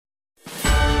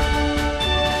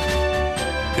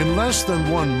In less than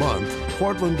 1 month,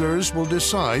 Portlanders will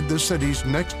decide the city's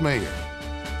next mayor.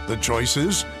 The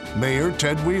choices: Mayor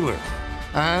Ted Wheeler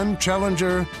and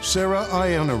challenger Sarah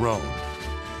Iannarone.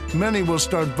 Many will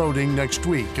start voting next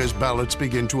week as ballots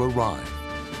begin to arrive.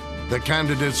 The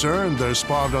candidates earned their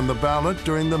spot on the ballot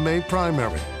during the May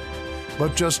primary.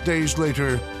 But just days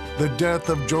later, the death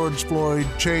of George Floyd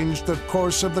changed the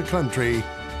course of the country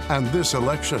and this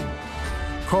election.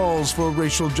 Calls for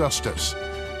racial justice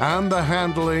and the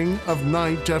handling of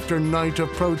night after night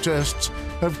of protests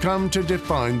have come to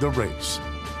define the race.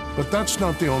 But that's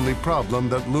not the only problem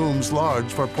that looms large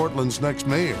for Portland's next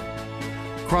mayor.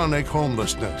 Chronic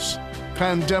homelessness,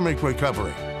 pandemic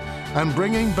recovery, and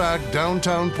bringing back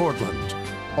downtown Portland,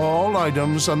 all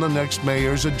items on the next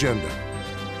mayor's agenda.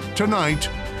 Tonight,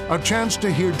 a chance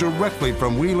to hear directly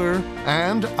from Wheeler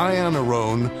and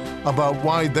Iannarone about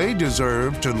why they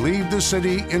deserve to lead the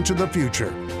city into the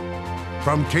future.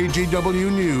 From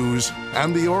KGW News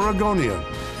and the Oregonian,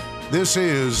 this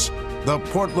is the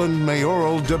Portland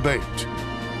Mayoral Debate.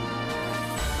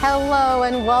 Hello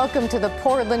and welcome to the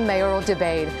Portland Mayoral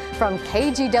Debate from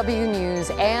KGW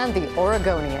News and the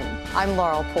Oregonian. I'm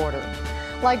Laurel Porter.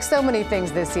 Like so many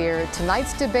things this year,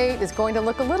 tonight's debate is going to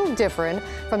look a little different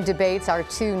from debates our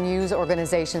two news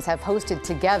organizations have hosted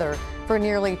together for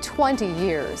nearly 20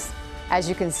 years. As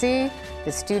you can see,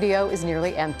 the studio is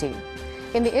nearly empty.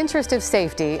 In the interest of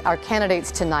safety, our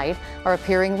candidates tonight are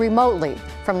appearing remotely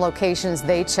from locations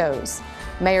they chose.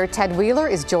 Mayor Ted Wheeler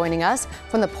is joining us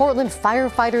from the Portland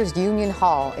Firefighters Union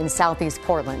Hall in Southeast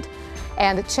Portland.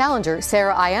 And challenger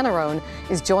Sarah Iannarone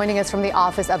is joining us from the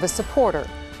office of a supporter,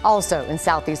 also in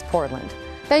Southeast Portland.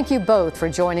 Thank you both for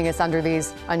joining us under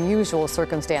these unusual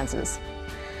circumstances.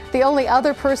 The only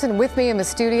other person with me in the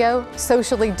studio,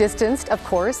 socially distanced, of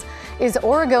course, is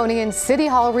Oregonian City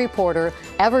Hall reporter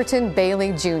Everton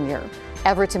Bailey Jr.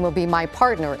 Everton will be my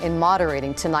partner in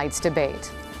moderating tonight's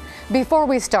debate. Before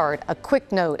we start, a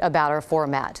quick note about our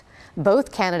format.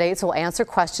 Both candidates will answer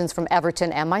questions from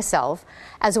Everton and myself,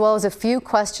 as well as a few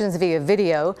questions via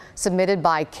video submitted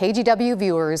by KGW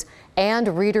viewers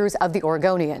and readers of the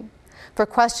Oregonian. For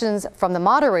questions from the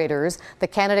moderators, the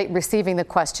candidate receiving the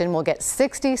question will get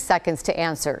 60 seconds to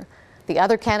answer. The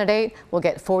other candidate will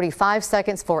get 45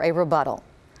 seconds for a rebuttal.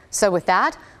 So with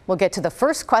that, we'll get to the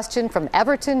first question from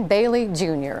Everton Bailey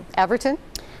Jr. Everton?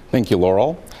 Thank you,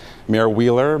 Laurel. Mayor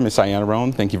Wheeler, Ms.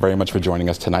 Iannarone, thank you very much for joining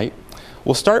us tonight.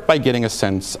 We'll start by getting a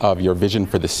sense of your vision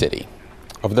for the city.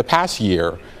 Over the past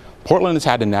year, Portland has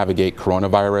had to navigate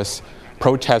coronavirus,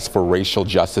 protests for racial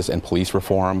justice and police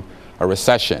reform, a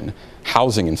recession,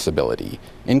 housing instability,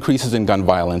 increases in gun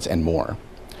violence, and more.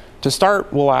 To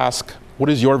start, we'll ask, what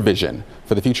is your vision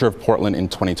for the future of Portland in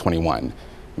 2021?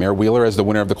 Mayor Wheeler, as the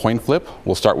winner of the coin flip,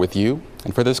 we'll start with you.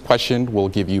 And for this question, we'll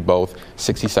give you both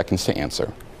 60 seconds to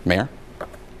answer. Mayor?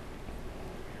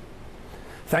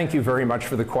 Thank you very much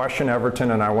for the question,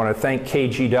 Everton, and I want to thank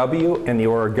KGW and the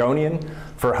Oregonian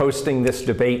for hosting this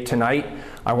debate tonight.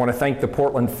 I want to thank the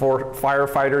Portland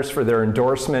firefighters for their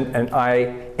endorsement and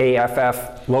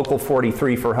IAFF Local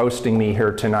 43 for hosting me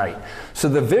here tonight. So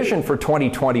the vision for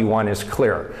 2021 is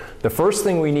clear. The first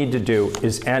thing we need to do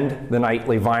is end the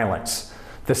nightly violence.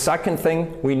 The second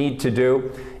thing we need to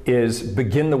do is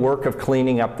begin the work of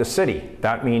cleaning up the city.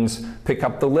 That means pick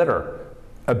up the litter,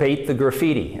 abate the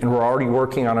graffiti, and we're already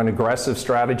working on an aggressive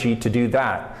strategy to do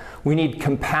that. We need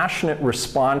compassionate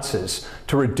responses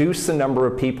to reduce the number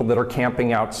of people that are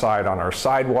camping outside on our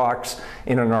sidewalks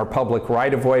and in our public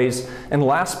right-of-ways. And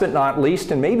last but not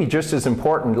least, and maybe just as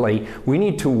importantly, we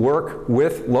need to work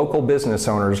with local business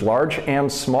owners, large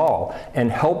and small,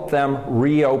 and help them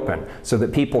reopen so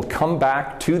that people come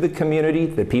back to the community,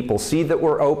 that people see that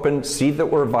we're open, see that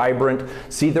we're vibrant,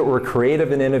 see that we're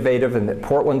creative and innovative, and that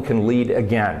Portland can lead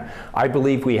again. I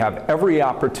believe we have every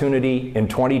opportunity in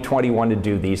 2021 to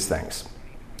do these things.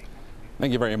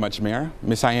 Thank you very much, Mayor.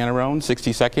 Ms. Iannarone,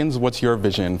 60 seconds. What's your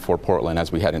vision for Portland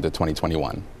as we head into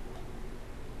 2021?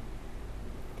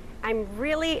 I'm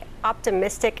really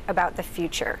optimistic about the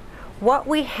future. What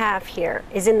we have here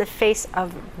is in the face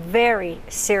of very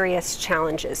serious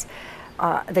challenges.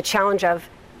 The challenge of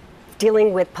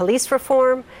dealing with police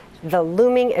reform, the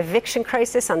looming eviction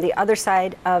crisis on the other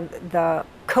side of the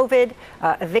COVID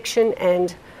eviction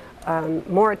and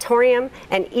moratorium,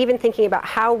 and even thinking about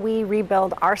how we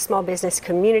rebuild our small business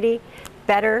community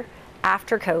better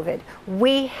after COVID.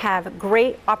 We have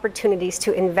great opportunities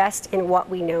to invest in what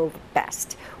we know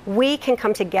best. we can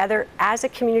come together as a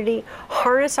community,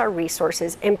 harness our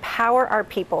resources, empower our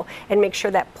people, and make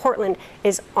sure that Portland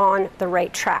is on the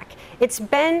right track. It's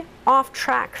been off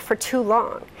track for too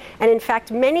long. And in fact,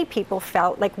 many people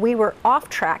felt like we were off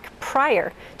track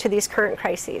prior to these current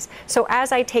crises. So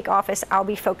as I take office, I'll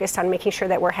be focused on making sure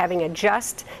that we're having a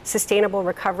just, sustainable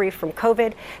recovery from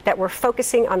COVID, that we're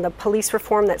focusing on the police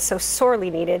reform that's so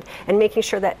sorely needed, and making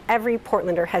sure that every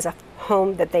Portlander has a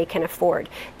home that they can afford.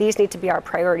 These need to be our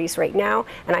priorities right now,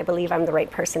 and I believe I'm the right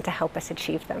person to help us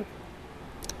achieve them.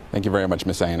 Thank you very much,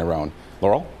 Ms. Iannarone.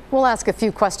 Laurel? We'll ask a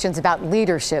few questions about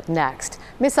leadership next.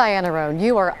 Ms. Iannarone,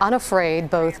 you are unafraid,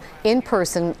 both in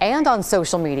person and on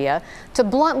social media, to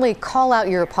bluntly call out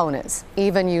your opponents,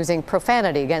 even using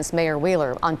profanity against Mayor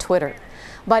Wheeler on Twitter.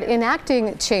 But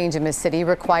enacting change in this city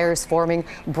requires forming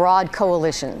broad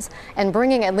coalitions and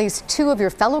bringing at least 2 of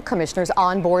your fellow commissioners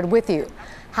on board with you.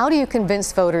 How do you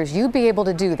convince voters you'd be able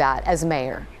to do that as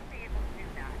mayor?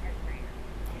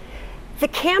 The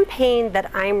campaign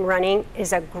that I'm running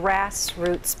is a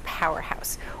grassroots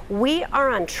powerhouse. We are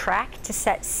on track to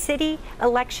set city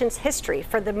elections history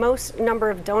for the most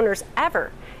number of donors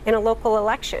ever in a local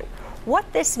election.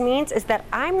 What this means is that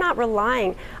I'm not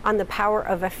relying on the power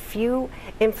of a few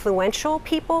influential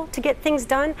people to get things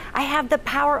done. I have the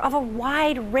power of a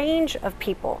wide range of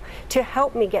people to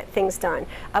help me get things done.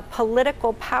 A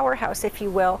political powerhouse, if you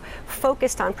will,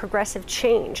 focused on progressive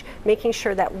change, making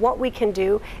sure that what we can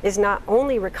do is not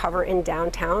only recover in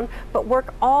downtown, but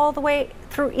work all the way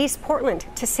through East Portland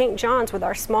to St. John's with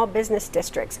our small business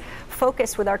districts,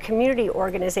 focus with our community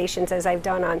organizations, as I've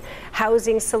done on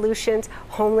housing solutions,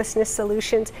 homelessness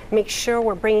solutions, make sure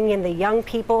we're bringing in the young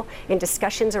people in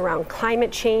discussions around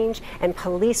climate change and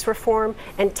police reform,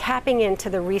 and tapping into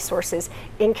the resources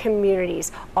in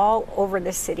communities all over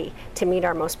the city to meet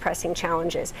our most pressing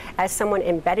challenges. As someone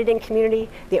embedded in community,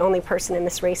 the only person in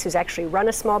this race who's actually run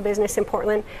a small business in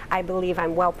Portland, I believe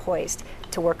I'm well poised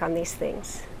to work on these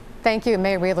things. Thank you.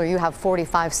 Mayor Wheeler, you have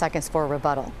 45 seconds for a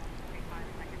rebuttal.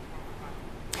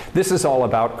 This is all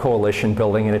about coalition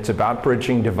building, and it's about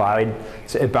bridging divide.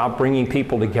 It's about bringing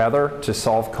people together to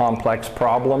solve complex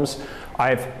problems.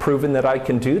 I've proven that I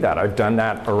can do that. I've done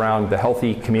that around the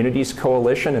Healthy Communities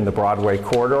Coalition in the Broadway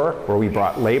corridor, where we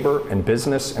brought labor and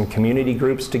business and community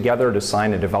groups together to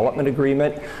sign a development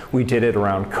agreement. We did it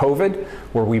around COVID,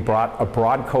 where we brought a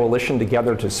broad coalition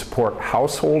together to support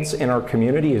households in our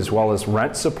community, as well as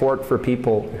rent support for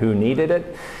people who needed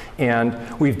it.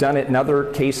 And we've done it in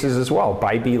other cases as well.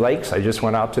 Bybee Lakes, I just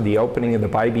went out to the opening of the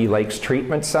Bybee Lakes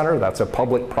Treatment Center. That's a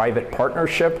public-private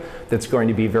partnership that's going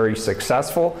to be very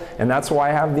successful. And that's why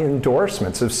I have the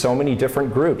endorsements of so many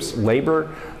different groups.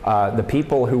 Labor, the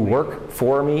people who work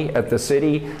for me at the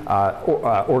city,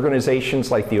 organizations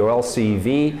like the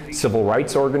OLCV, civil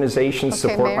rights organizations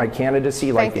support Mayor. my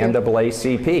candidacy, like the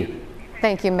NAACP.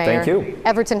 Thank you, Mayor. Thank you.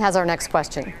 Everton has our next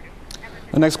question.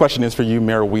 The next question is for you,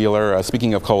 Mayor Wheeler.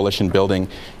 Speaking of coalition building,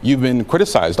 you've been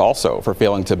criticized also for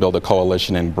failing to build a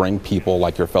coalition and bring people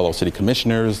like your fellow city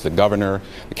commissioners, the governor,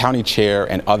 the county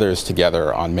chair, and others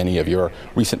together on many of your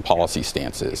recent policy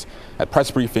stances. At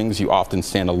press briefings, you often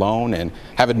stand alone and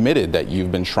have admitted that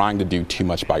you've been trying to do too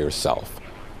much by yourself.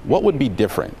 What would be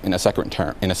different in a second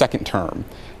term,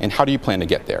 and how do you plan to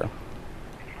get there?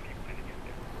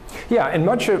 Yeah, and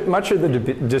much of the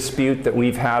dispute that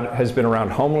we've had has been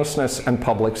around homelessness and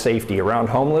public safety. Around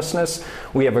homelessness,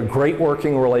 we have a great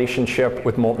working relationship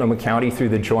with Multnomah County through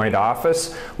the Joint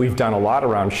Office. We've done a lot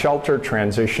around shelter,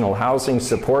 transitional housing,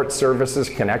 support services,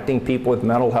 connecting people with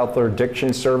mental health or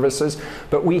addiction services,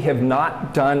 but we have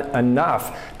not done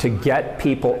enough to get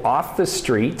people off the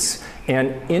streets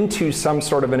and into some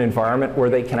sort of an environment where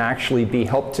they can actually be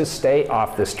helped to stay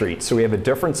off the street. So we have a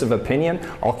difference of opinion.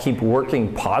 I'll keep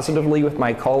working positively with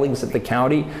my colleagues at the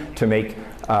county to make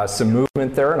some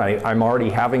movement there, and I'm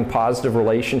already having positive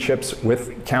relationships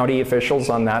with county officials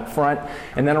on that front.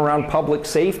 And then around public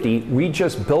safety, we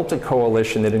just built a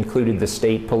coalition that included the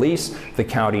state police, the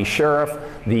county sheriff,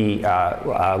 the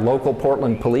local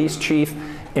Portland police chief,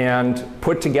 and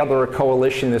put together a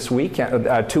coalition this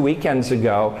weekend, 2 weekends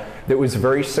ago, that was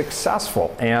very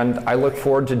successful. And I look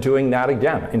forward to doing that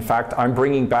again. In fact, I'm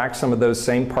bringing back some of those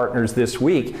same partners this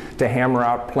week to hammer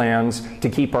out plans to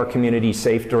keep our community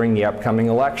safe during the upcoming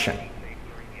election.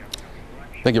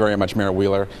 Thank you very much, Mayor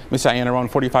Wheeler. Ms.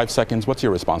 Iannarone, 45 seconds. What's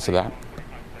your response to that?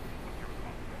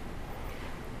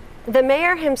 The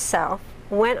mayor himself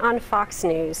went on Fox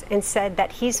News and said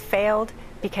that he's failed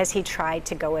because he tried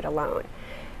to go it alone.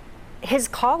 His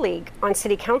colleague on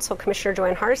City Council, Commissioner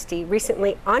Joanne Hardesty,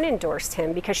 recently unendorsed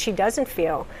him because she doesn't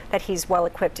feel that he's well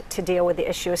equipped to deal with the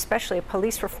issue, especially of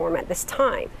police reform at this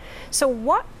time. So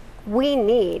what we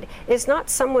need is not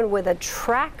someone with a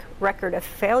track record of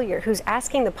failure who's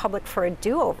asking the public for a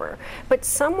do-over, but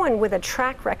someone with a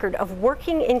track record of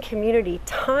working in community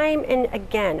time and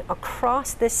again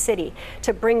across this city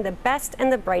to bring the best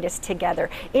and the brightest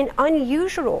together in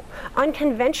unusual,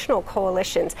 unconventional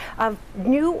coalitions of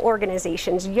new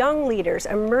organizations, young leaders,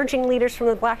 emerging leaders from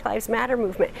the Black Lives Matter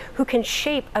movement who can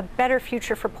shape a better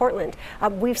future for Portland.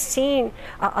 We've seen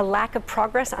a lack of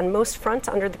progress on most fronts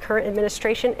under the current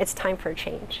administration. It's time for a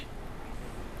change.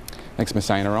 Thanks, Ms.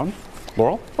 Iannarone.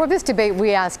 Laurel? For this debate,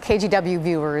 we asked KGW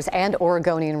viewers and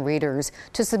Oregonian readers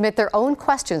to submit their own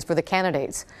questions for the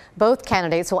candidates. Both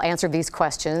candidates will answer these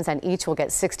questions, and each will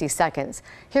get 60 seconds.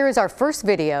 Here is our first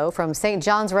video from St.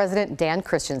 John's resident Dan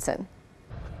Christensen.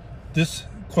 This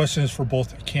question is for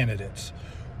both candidates.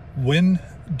 When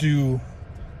do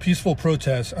peaceful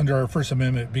protests under our First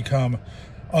Amendment become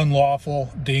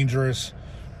unlawful, dangerous,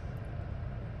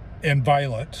 and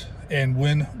violent? And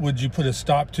when would you put a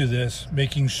stop to this,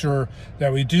 making sure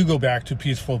that we do go back to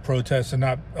peaceful protests and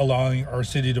not allowing our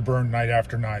city to burn night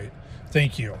after night?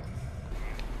 Thank you.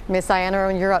 Ms.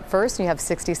 Iannarone, you're up first, and you have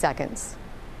 60 seconds.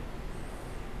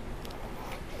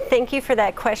 Thank you for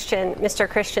that question, Mr.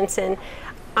 Christensen.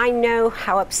 I know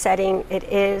how upsetting it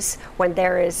is when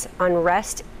there is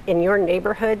unrest in your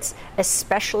neighborhoods,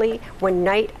 especially when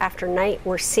night after night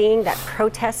we're seeing that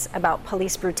protests about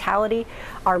police brutality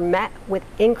are met with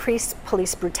increased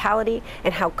police brutality,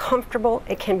 and how comfortable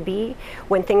it can be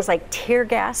when things like tear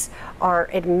gas are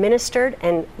administered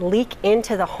and leak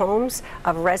into the homes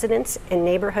of residents in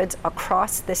neighborhoods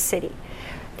across the city.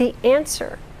 The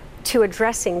answer to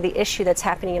addressing the issue that's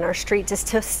happening in our streets is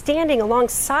to standing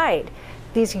alongside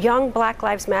these young Black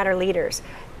Lives Matter leaders,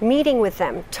 meeting with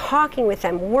them, talking with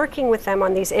them, working with them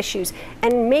on these issues,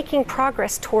 and making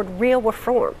progress toward real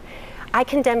reform. I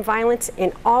condemn violence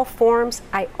in all forms,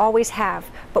 I always have,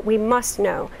 but we must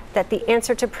know that the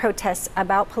answer to protests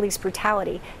about police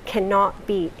brutality cannot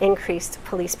be increased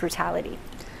police brutality.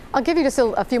 I'll give you just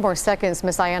a few more seconds,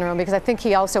 Ms. Iannarone, because I think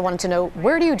he also wanted to know,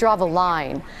 where do you draw the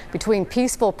line between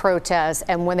peaceful protests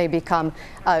and when they become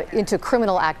into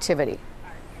criminal activity?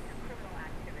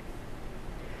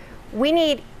 We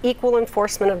need equal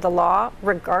enforcement of the law,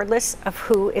 regardless of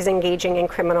who is engaging in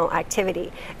criminal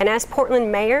activity. And as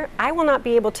Portland mayor, I will not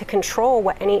be able to control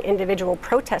what any individual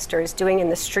protester is doing in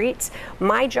the streets.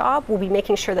 My job will be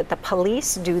making sure that the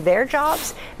police do their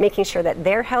jobs, making sure that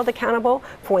they're held accountable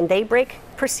for when they break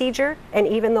procedure and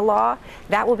even the law.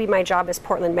 That will be my job as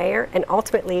Portland mayor, and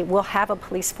ultimately we'll have a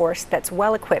police force that's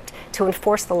well equipped to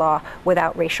enforce the law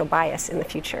without racial bias in the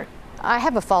future. I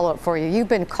have a follow-up for you. You've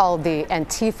been called the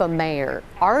Antifa mayor.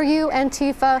 Are you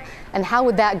Antifa? And how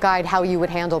would that guide how you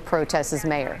would handle protests as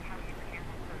mayor?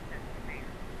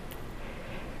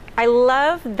 I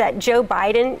love that Joe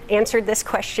Biden answered this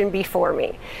question before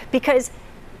me, because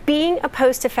being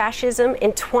opposed to fascism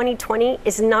in 2020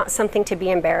 is not something to be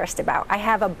embarrassed about. I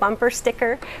have a bumper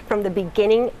sticker from the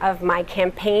beginning of my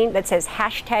campaign that says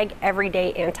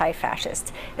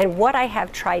 #EverydayAntiFascist. And what I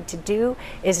have tried to do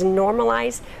is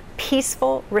normalize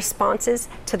peaceful responses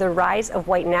to the rise of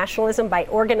white nationalism by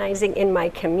organizing in my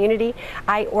community.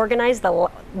 I organized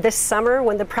this summer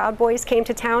when the Proud Boys came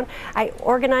to town. I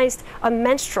organized a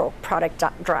menstrual product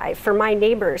drive for my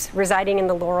neighbors residing in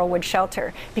the Laurelwood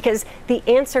shelter, because the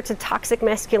answer to toxic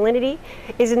masculinity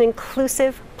is an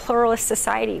inclusive, pluralist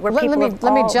society where people of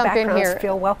all backgrounds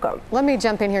feel welcome. Let me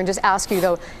jump in here and just ask you,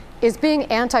 though, is being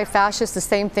anti-fascist the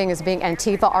same thing as being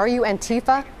Antifa? Are you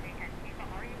Antifa?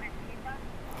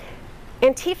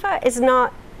 Antifa is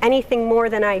not anything more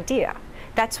than idea.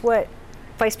 That's what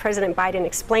Vice President Biden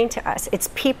explained to us. It's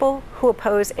people who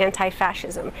oppose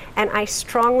anti-fascism. And I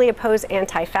strongly oppose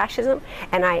anti-fascism,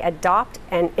 and I adopt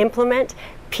and implement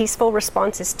peaceful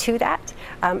responses to that.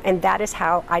 And that is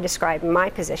how I describe my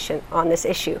position on this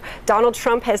issue. Donald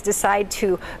Trump has decided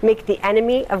to make the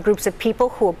enemy of groups of people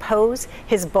who oppose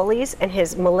his bullies and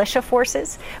his militia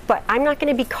forces. But I'm not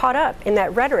going to be caught up in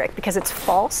that rhetoric, because it's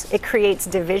false. It creates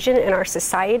division in our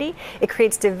society. It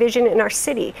creates division in our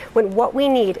city, when what we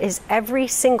need is every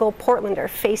single Portlander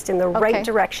faced in the right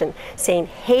direction, saying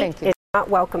hate is not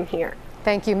welcome here.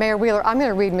 Thank you. Mayor Wheeler, I'm going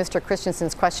to read Mr.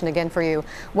 Christensen's question again for you.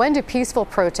 When do peaceful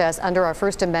protests under our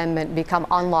First Amendment become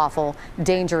unlawful,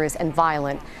 dangerous, and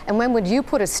violent? And when would you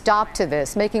put a stop to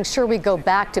this, making sure we go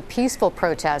back to peaceful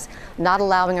protests, not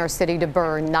allowing our city to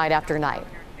burn night after night?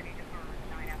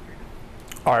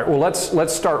 All right, well,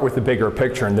 let's start with the bigger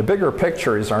picture. And the bigger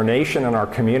picture is our nation and our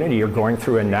community are going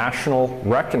through a national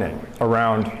reckoning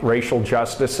around racial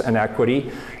justice and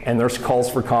equity, and there's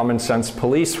calls for common sense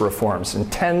police reforms.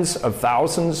 And tens of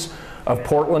thousands of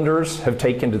Portlanders have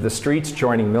taken to the streets,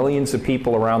 joining millions of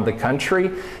people around the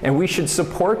country, and we should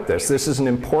support this. This is an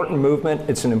important movement,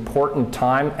 it's an important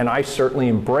time, and I certainly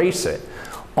embrace it.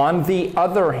 On the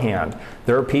other hand,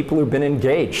 there are people who've been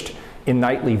engaged in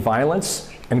nightly violence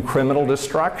and criminal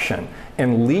destruction,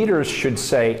 and leaders should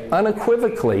say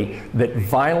unequivocally that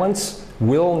violence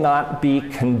will not be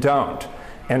condoned.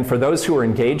 And for those who are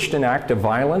engaged in active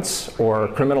violence or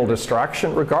criminal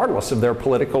destruction, regardless of their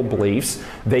political beliefs,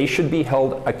 they should be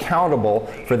held accountable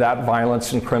for that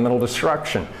violence and criminal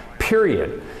destruction,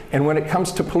 period. And when it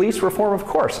comes to police reform, of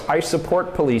course, I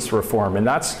support police reform, and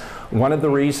that's one of the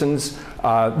reasons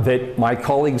that my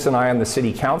colleagues and I on the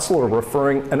City Council are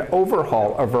referring an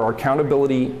overhaul of our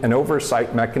accountability and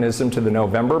oversight mechanism to the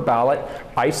November ballot.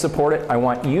 I support it. I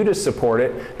want you to support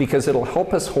it because it'll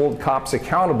help us hold cops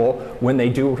accountable when they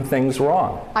do things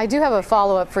wrong. I do have a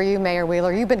follow-up for you, Mayor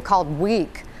Wheeler. You've been called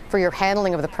weak for your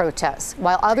handling of the protests,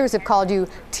 while others have called you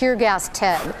Tear Gas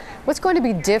Ted. What's going to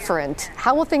be different?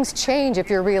 How will things change if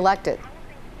you're reelected?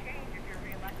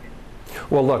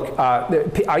 Well, look,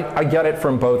 I get it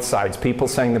from both sides. People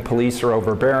saying the police are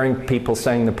overbearing, people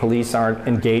saying the police aren't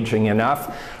engaging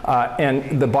enough.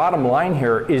 And the bottom line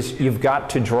here is you've got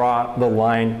to draw the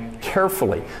line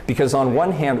carefully, because on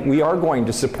one hand, we are going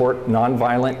to support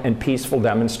nonviolent and peaceful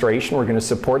demonstration. We're going to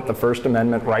support the First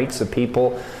Amendment rights of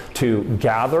people to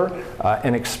gather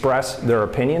and express their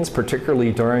opinions,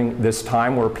 particularly during this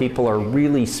time where people are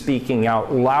really speaking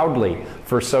out loudly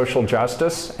for social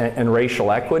justice and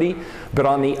racial equity. But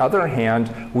on the other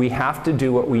hand, we have to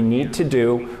do what we need to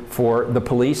do for the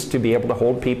police to be able to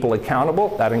hold people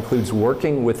accountable. That includes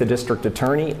working with the district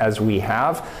attorney, as we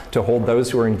have, to hold those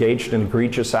who are engaged in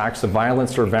egregious acts of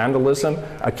violence or vandalism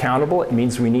accountable. It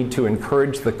means we need to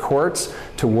encourage the courts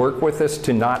to work with us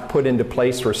to not put into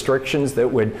place restrictions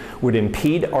that would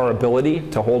impede our ability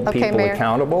to hold people Mayor,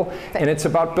 accountable. And it's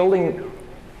about building.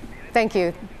 Thank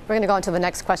you. We're going to go on to the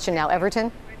next question now.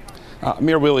 Everton?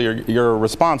 Mayor Wheeler, your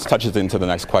response touches into the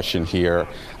next question here,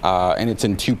 and it's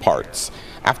in two parts.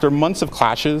 After months of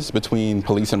clashes between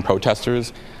police and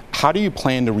protesters, how do you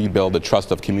plan to rebuild the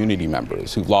trust of community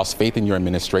members who've lost faith in your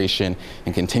administration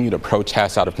and continue to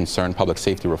protest out of concern public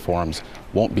safety reforms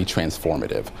won't be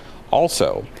transformative?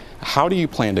 Also, how do you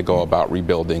plan to go about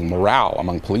rebuilding morale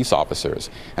among police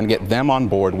officers and get them on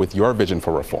board with your vision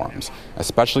for reforms,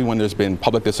 especially when there's been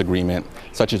public disagreement,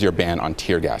 such as your ban on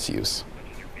tear gas use?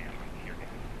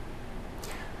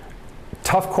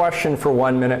 Tough question for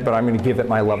 1 minute, but I'm going to give it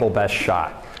my level best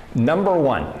shot. Number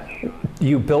one,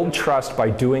 you build trust by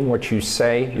doing what you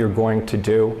say you're going to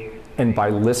do and by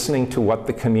listening to what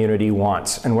the community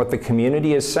wants. And what the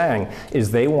community is saying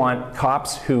is they want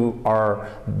cops who are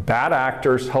bad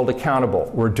actors held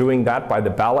accountable. We're doing that by the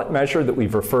ballot measure that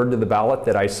we've referred to the ballot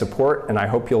that I support, and I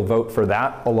hope you'll vote for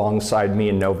that alongside me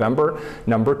in November.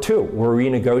 Number two, we're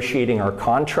renegotiating our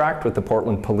contract with the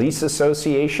Portland Police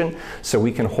Association so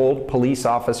we can hold police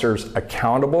officers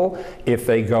accountable if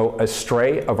they go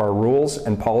astray of our rules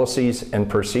and policies and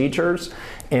procedures.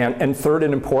 And third,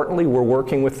 and importantly, we're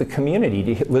working with the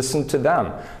community to listen to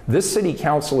them. This City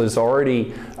Council has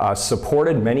already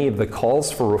supported many of the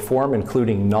calls for reform,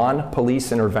 including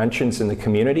non-police interventions in the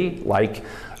community, like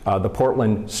the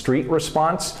Portland street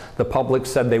response. The public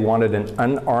said they wanted an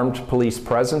unarmed police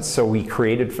presence, so we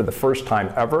created for the first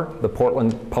time ever the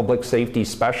Portland Public Safety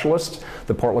Specialists,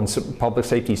 the Portland Public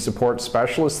Safety Support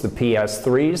Specialists, the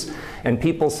PS3s, and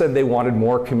people said they wanted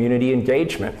more community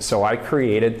engagement. So I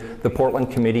created the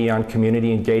Portland Committee on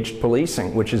Community Engaged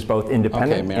Policing, which is both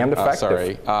independent and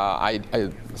effective.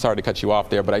 Sorry to cut you off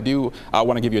there, but I do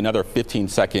want to give you another 15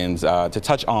 seconds to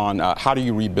touch on how do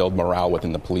you rebuild morale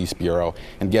within the Police Bureau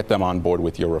and get them on board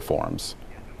with your reforms?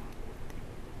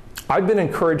 I've been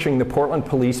encouraging the Portland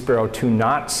Police Bureau to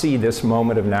not see this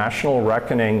moment of national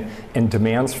reckoning and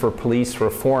demands for police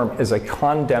reform as a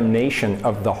condemnation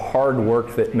of the hard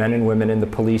work that men and women in the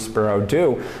Police Bureau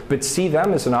do, but see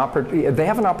them as an opportunity. They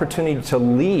have an opportunity to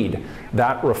lead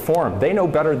that reform. They know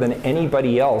better than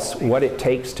anybody else what it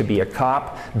takes to be a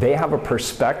cop. They have a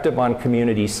perspective on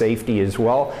community safety as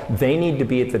well. They need to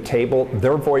be at the table.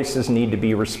 Their voices need to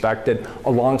be respected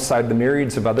alongside the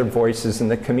myriads of other voices in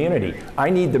the community. I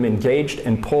need them engaged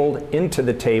and pulled into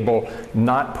the table,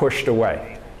 not pushed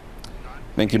away.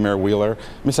 Thank you, Mayor Wheeler.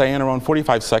 Ms. Iannarone,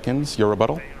 45 seconds, your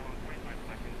rebuttal.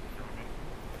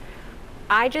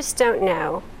 I just don't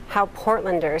know how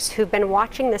Portlanders who've been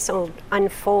watching this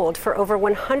unfold for over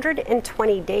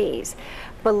 120 days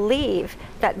believe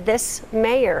that this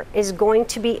mayor is going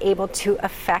to be able to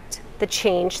affect the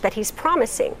change that he's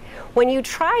promising. When you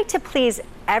try to please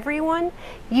everyone,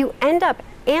 you end up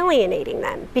alienating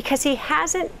them because he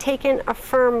hasn't taken a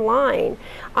firm line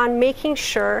on making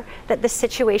sure that the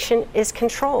situation is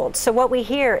controlled. So what we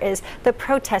hear is the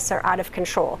protests are out of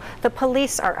control, the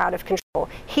police are out of control.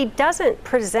 He doesn't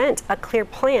present a clear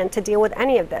plan to deal with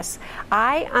any of this.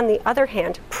 I, on the other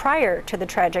hand, prior to the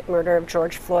tragic murder of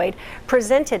George Floyd,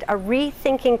 presented a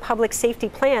rethinking public safety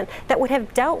plan that would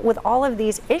have dealt with all of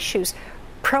these issues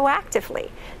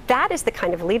proactively. That is the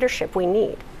kind of leadership we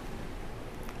need.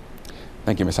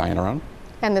 Thank you, Ms. Iannarone.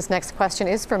 And this next question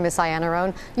is for Ms.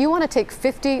 Iannarone. You want to take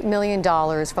 $50 million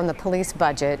from the police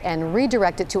budget and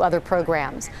redirect it to other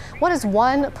programs. What is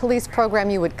one police program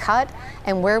you would cut,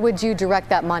 and where would you direct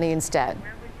that money instead?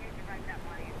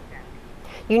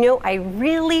 You know, I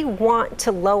really want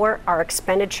to lower our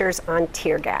expenditures on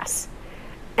tear gas.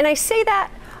 And I say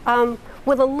that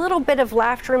with a little bit of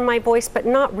laughter in my voice, but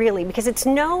not really, because it's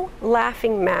no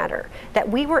laughing matter that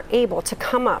we were able to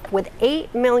come up with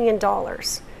 $8 million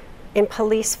in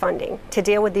police funding to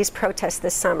deal with these protests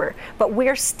this summer. But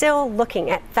we're still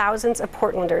looking at thousands of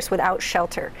Portlanders without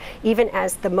shelter, even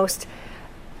as the most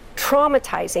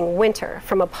traumatizing winter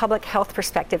from a public health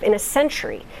perspective in a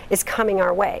century is coming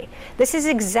our way. This is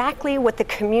exactly what the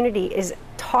community is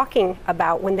talking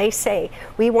about when they say,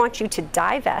 we want you to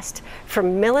divest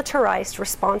from militarized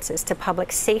responses to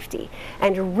public safety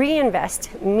and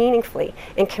reinvest meaningfully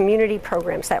in community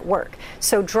programs that work.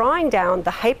 So drawing down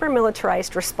the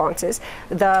hyper-militarized responses,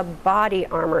 the body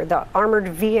armor, the armored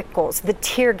vehicles, the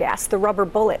tear gas, the rubber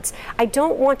bullets, I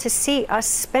don't want to see us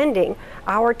spending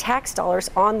our tax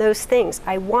dollars on those things.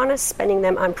 I want us spending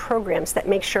them on programs that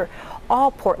make sure all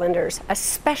Portlanders,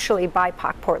 especially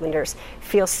BIPOC Portlanders,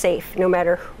 feel safe no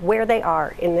matter where they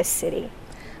are in this city.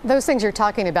 Those things you're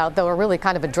talking about, though, are really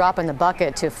kind of a drop in the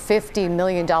bucket to $50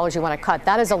 million you want to cut.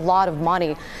 That is a lot of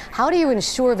money. How do you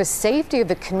ensure the safety of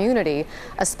the community,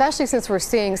 especially since we're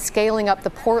seeing scaling up the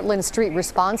Portland Street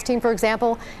Response Team, for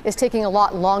example, is taking a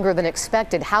lot longer than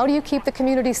expected? How do you keep the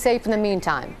community safe in the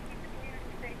meantime?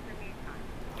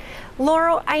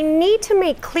 Laurel, I need to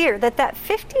make clear that that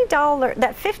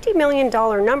 $50 million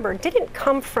number didn't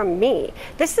come from me.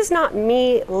 This is not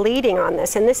me leading on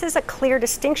this, and this is a clear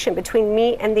distinction between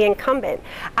me and the incumbent.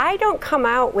 I don't come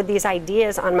out with these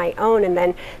ideas on my own and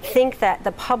then think that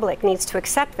the public needs to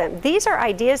accept them. These are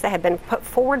ideas that have been put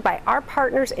forward by our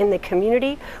partners in the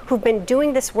community who've been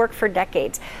doing this work for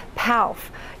decades. PALF,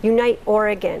 Unite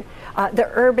Oregon, the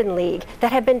Urban League,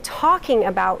 that have been talking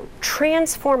about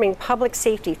transforming public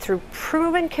safety through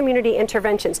proven community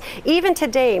interventions. Even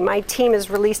today, my team has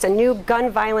released a new gun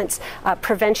violence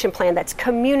prevention plan that's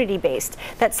community-based,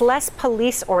 that's less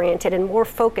police-oriented and more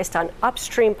focused on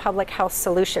upstream public health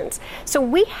solutions. So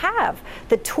we have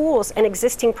the tools and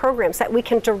existing programs that we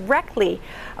can directly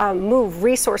move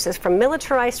resources from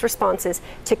militarized responses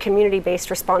to community-based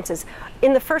responses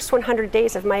in the first 100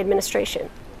 days of my administration.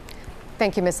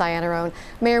 Thank you, Ms. Iannarone.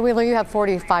 Mayor Wheeler, you have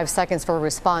 45 seconds for a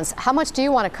response. How much do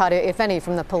you want to cut, if any,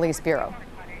 from the Police Bureau?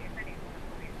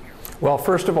 Well,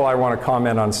 first of all, I want to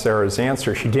comment on Sarah's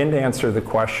answer. She didn't answer the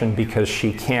question because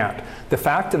she can't. The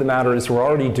fact of the matter is we're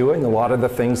already doing a lot of the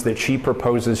things that she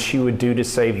proposes she would do to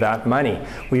save that money.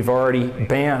 We've already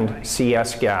banned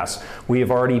CS gas. We have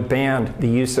already banned the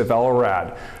use of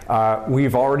LRAD.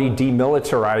 We've already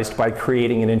demilitarized by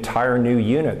creating an entire new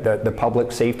unit, the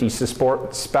public safety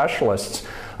support specialists.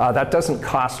 That doesn't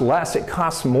cost less, it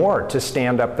costs more to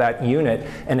stand up that unit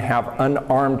and have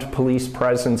unarmed police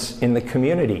presence in the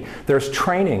community. There's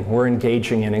training we're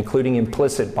engaging in, including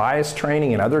implicit bias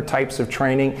training and other types of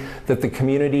training that the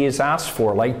community has asked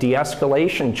for, like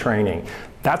de-escalation training.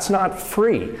 That's not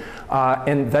free.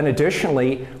 And then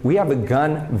additionally, we have a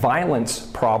gun violence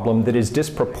problem that is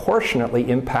disproportionately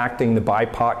impacting the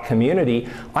BIPOC community.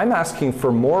 I'm asking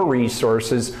for more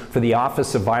resources for the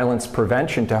Office of Violence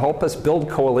Prevention to help us build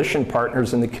coalition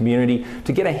partners in the community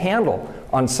to get a handle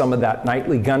on some of that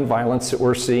nightly gun violence that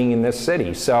we're seeing in this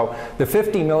city. So the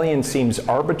 $50 million seems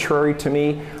arbitrary to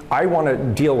me. I want to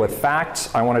deal with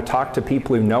facts. I want to talk to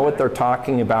people who know what they're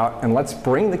talking about, and let's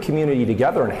bring the community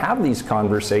together and have these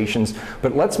conversations,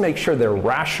 but let's make sure they're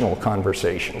rational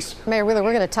conversations. Mayor Wheeler,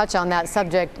 we're going to touch on that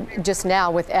subject just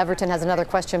now with Everton has another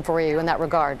question for you in that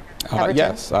regard.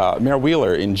 Yes, Mayor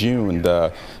Wheeler, in June,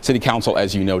 the City Council,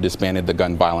 as you know, disbanded the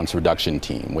Gun Violence Reduction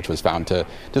Team, which was found to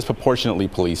disproportionately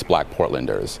police Black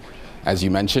Portlanders. As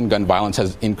you mentioned, gun violence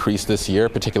has increased this year,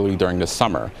 particularly during the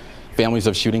summer. Families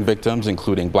of shooting victims,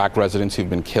 including black residents who've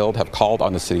been killed, have called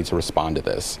on the city to respond to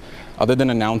this. Other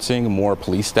than announcing more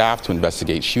police staff to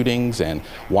investigate shootings and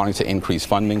wanting to increase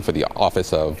funding for the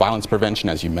Office of Violence Prevention,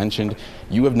 as you mentioned,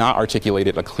 you have not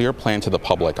articulated a clear plan to the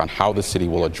public on how the city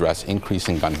will address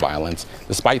increasing gun violence,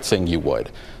 despite saying you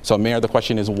would. So, Mayor, the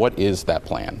question is, what is that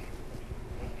plan?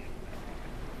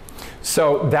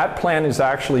 So that plan is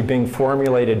actually being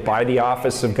formulated by the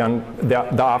Office of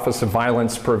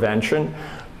Violence Prevention.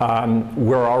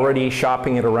 We're already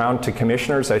shopping it around to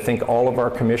commissioners. I think all of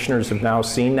our commissioners have now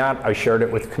seen that. I shared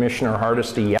it with Commissioner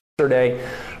Hardesty yesterday.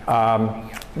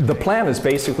 The plan is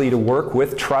basically to work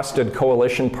with trusted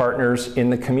coalition partners in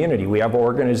the community. We have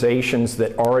organizations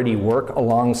that already work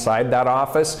alongside that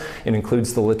office. It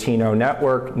includes the Latino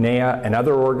Network, NEA, and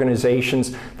other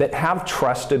organizations that have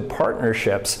trusted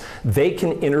partnerships. They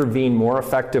can intervene more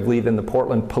effectively than the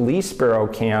Portland Police Bureau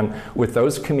can with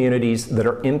those communities that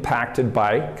are impacted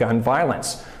by gun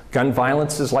violence. Gun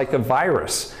violence is like a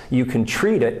virus. You can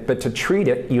treat it, but to treat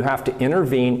it, you have to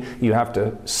intervene. You have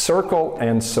to circle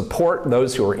and support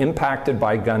those who are impacted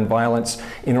by gun violence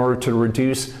in order to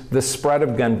reduce the spread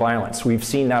of gun violence. We've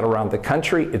seen that around the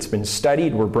country. It's been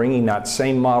studied. We're bringing that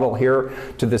same model here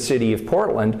to the city of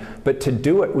Portland. But to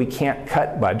do it, we can't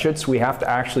cut budgets. We have to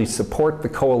actually support the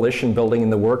coalition building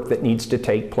and the work that needs to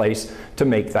take place to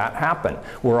make that happen.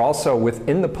 We're also,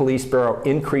 within the Police Bureau,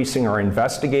 increasing our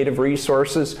investigative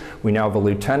resources. We now have a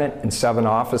lieutenant and 7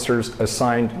 officers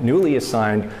newly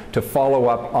assigned to follow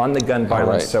up on the gun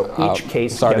violence. So each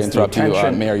case gets the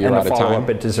attention Mayor, and the follow-up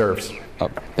it deserves.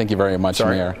 Thank you very much,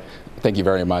 Mayor. Thank you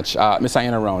very much. Ms.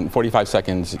 Iannarone, 45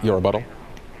 seconds, your rebuttal.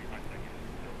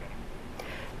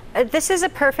 This is a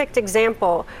perfect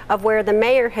example of where the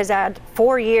mayor has had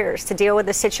 4 years to deal with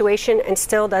the situation and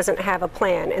still doesn't have a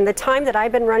plan. In the time that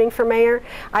I've been running for mayor,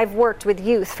 I've worked with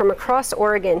youth from across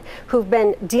Oregon who've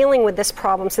been dealing with this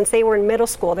problem since they were in middle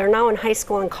school. They're now in high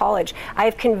school and college.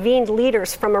 I've convened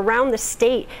leaders from around the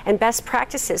state and best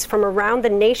practices from around the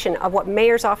nation of what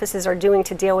mayor's offices are doing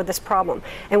to deal with this problem.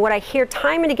 And what I hear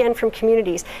time and again from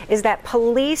communities is that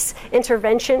police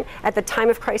intervention at the time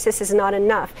of crisis is not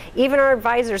enough. Even our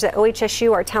advisors at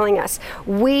OHSU are telling us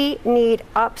we need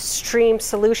upstream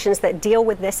solutions that deal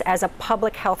with this as a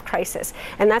public health crisis.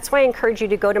 And that's why I encourage you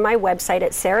to go to my website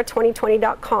at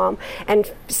sara2020.com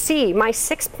and see my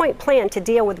 6-point plan to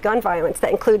deal with gun violence that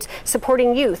includes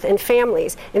supporting youth and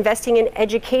families, investing in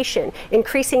education,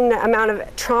 increasing the amount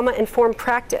of trauma-informed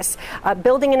practice,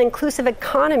 building an inclusive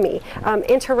economy,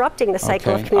 interrupting the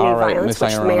cycle of community violence,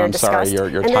 which the mayor discussed,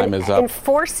 your time is up.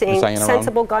 Enforcing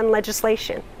sensible gun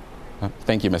legislation.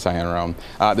 Thank you, Ms. Iannarone.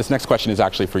 This next question is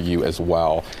actually for you as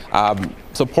well.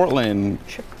 So Portland,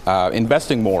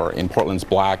 investing more in Portland's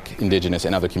Black, Indigenous,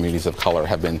 and other communities of color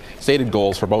have been stated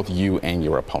goals for both you and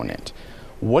your opponent.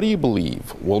 What do you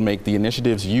believe will make the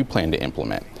initiatives you plan to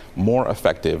implement more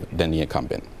effective than the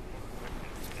incumbent?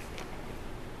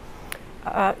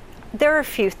 There are a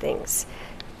few things.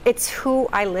 It's who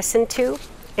I listen to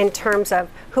in terms of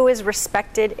who is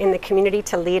respected in the community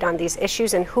to lead on these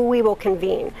issues and who we will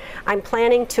convene. I'm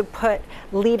planning to put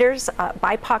leaders,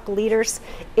 BIPOC leaders,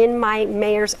 in my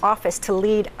mayor's office to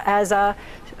lead as a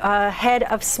head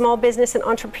of small business and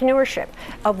entrepreneurship,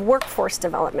 of workforce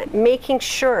development, making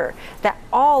sure that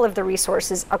all of the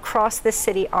resources across the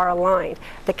city are aligned.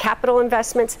 The capital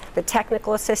investments, the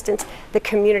technical assistance, the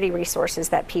community resources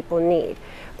that people need.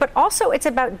 But also it's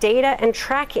about data and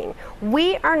tracking.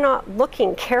 We are not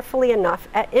looking carefully enough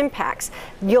at impacts.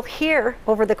 You'll hear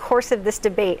over the course of this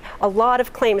debate a lot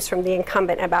of claims from the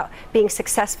incumbent about being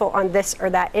successful on this or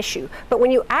that issue. But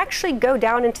when you actually go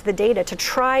down into the data to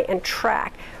try and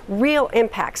track real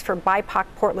impacts for BIPOC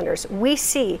Portlanders, we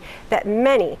see that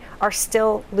many are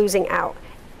still losing out,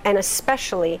 and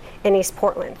especially in East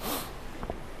Portland.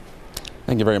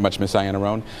 Thank you very much, Ms.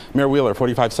 Iannarone. Mayor Wheeler,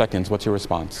 45 seconds. What's your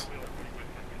response?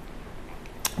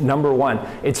 Number one,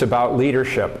 it's about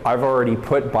leadership. I've already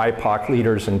put BIPOC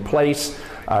leaders in place.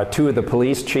 2 of the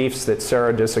police chiefs that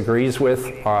Sarah disagrees with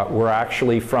were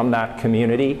actually from that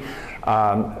community.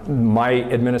 My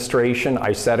administration,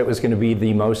 I said it was going to be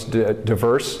the most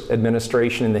diverse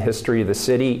administration in the history of the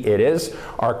city. It is.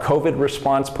 Our COVID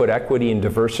response put equity and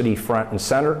diversity front and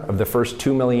center. Of the first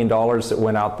 $2 million that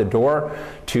went out the door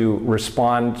to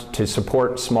respond to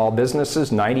support small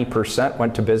businesses, 90%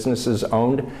 went to businesses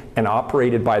owned and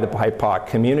operated by the BIPOC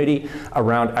community.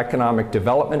 Around economic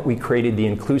development, we created the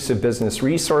Inclusive Business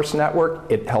Resource Network.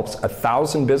 It helps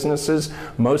 1,000 businesses,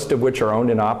 most of which are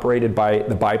owned and operated by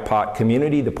the BIPOC BIPOC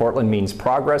community. The Portland Means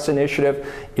Progress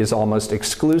Initiative is almost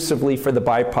exclusively for the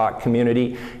BIPOC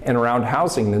community. And around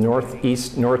housing, the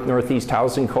Northeast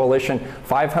Housing Coalition,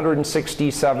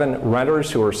 567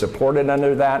 renters who are supported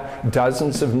under that,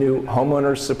 dozens of new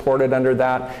homeowners supported under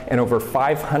that, and over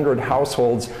 500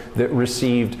 households that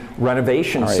received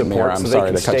renovation support Mayor, so they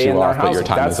can stay in their house.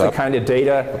 That's the kind of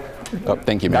data.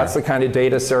 Thank you, Mayor. That's the kind of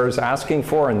data Sarah's asking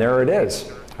for, and there it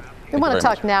is. We want to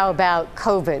talk now about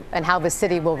COVID and how the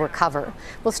city will recover.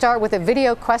 We'll start with a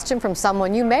video question from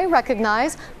someone you may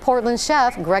recognize, Portland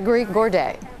chef Gregory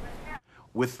Gourdet.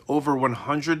 With over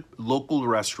 100 local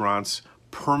restaurants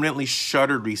permanently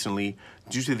shuttered recently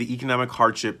due to the economic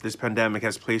hardship this pandemic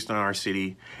has placed on our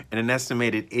city, and an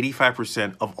estimated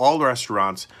 85% of all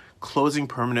restaurants closing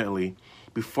permanently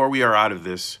before we are out of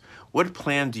this, what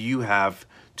plan do you have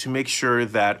to make sure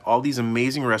that all these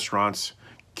amazing restaurants,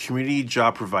 community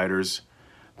job providers,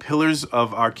 pillars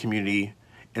of our community,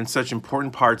 and such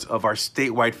important parts of our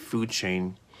statewide food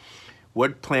chain,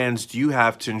 what plans do you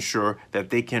have to ensure that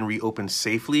they can reopen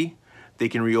safely, they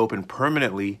can reopen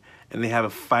permanently, and they have a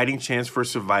fighting chance for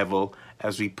survival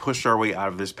as we push our way out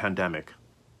of this pandemic?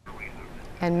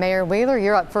 And Mayor Wheeler,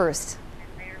 you're up first.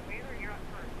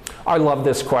 I love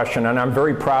this question, and I'm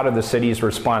very proud of the city's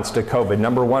response to COVID.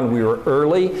 Number one, we were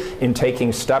early in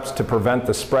taking steps to prevent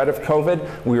the spread of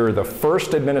COVID. We were the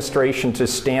first administration to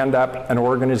stand up an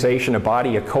organization, a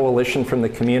body, a coalition from the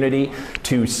community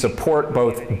to support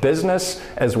both business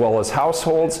as well as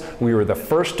households. We were the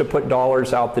first to put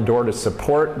dollars out the door to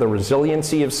support the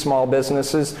resiliency of small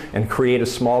businesses and create a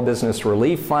small business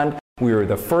relief fund. We were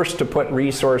the first to put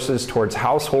resources towards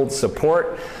household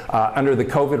support. Under the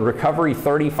COVID recovery,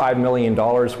 $35 million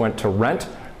went to rent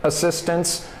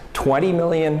assistance. $20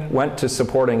 million went to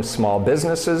supporting small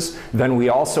businesses. Then we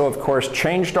also, of course,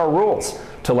 changed our rules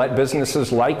to let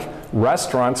businesses like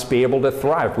restaurants be able to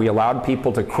thrive. We allowed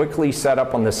people to quickly set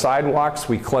up on the sidewalks.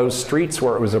 We closed streets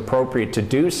where it was appropriate to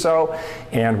do so.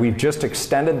 And we've just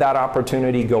extended that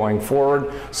opportunity going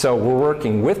forward. So we're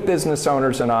working with business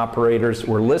owners and operators.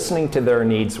 We're listening to their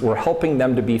needs. We're helping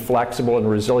them to be flexible and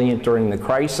resilient during the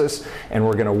crisis. And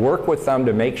we're going to work with them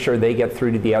to make sure they get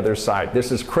through to the other side.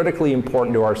 This is critically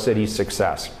important to our city's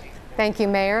success. Thank you,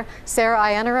 Mayor. Sarah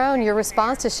Iannarone, your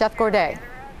response to Chef Gourdet.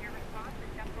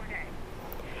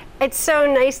 It's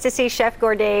so nice to see Chef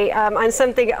Gourdet on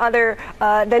something other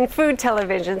than food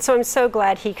television, so I'm so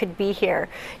glad he could be here.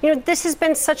 You know, this has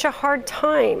been such a hard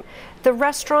time. The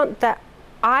restaurant that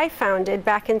I founded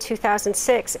back in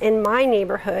 2006 in my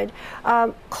neighborhood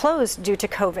closed due to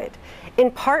COVID, in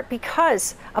part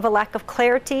because of a lack of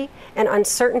clarity and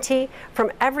uncertainty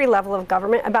from every level of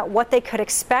government about what they could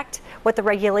expect, what the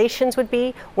regulations would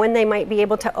be, when they might be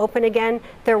able to open again.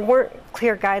 There weren't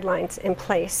clear guidelines in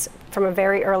place from a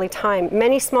very early time.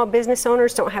 Many small business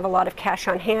owners don't have a lot of cash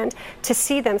on hand to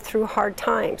see them through hard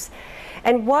times.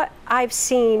 And what I've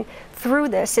seen through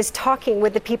this is talking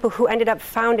with the people who ended up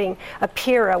founding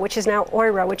APIRA, which is now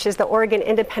OIRA, which is the Oregon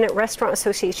Independent Restaurant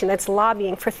Association, that's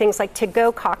lobbying for things like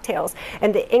to-go cocktails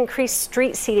and the increased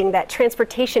street seating that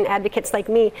transportation advocates like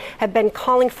me have been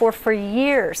calling for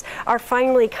years are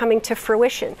finally coming to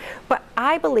fruition. But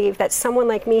I believe that someone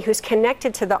like me who's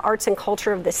connected to the arts and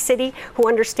culture of the city, who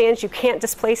understands you can't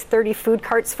displace 30 food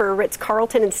carts for a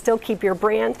Ritz-Carlton and still keep your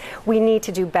brand, we need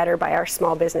to do better by our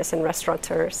small business and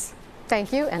restaurateurs.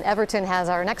 Thank you. And Everton has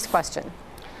our next question.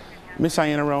 Ms.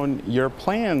 Iannarone, your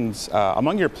plans,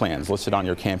 among your plans listed on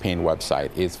your campaign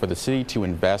website is for the city to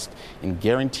invest in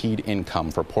guaranteed income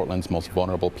for Portland's most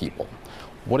vulnerable people.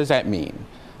 What does that mean?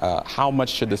 How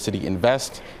much should the city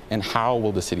invest, and how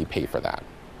will the city pay for that?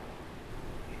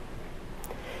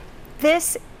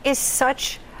 This is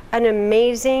such an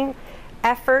amazing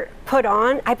effort put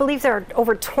on. I believe there are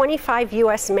over 25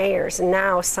 U.S. mayors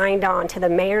now signed on to the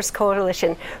Mayor's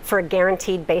Coalition for a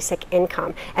Guaranteed Basic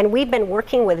Income. And we've been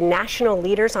working with national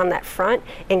leaders on that front,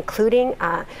 including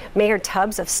Mayor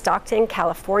Tubbs of Stockton,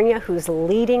 California, who's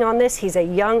leading on this. He's a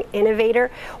young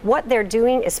innovator. What they're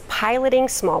doing is piloting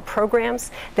small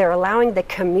programs. They're allowing the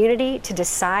community to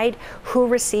decide who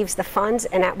receives the funds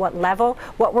and at what level.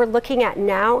 What we're looking at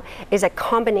now is a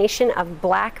combination of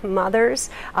Black mothers,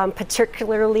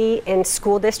 particularly in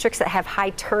school districts that have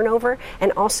high turnover,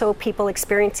 and also people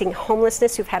experiencing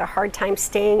homelessness who've had a hard time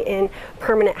staying in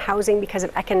permanent housing because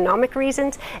of economic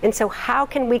reasons. And so how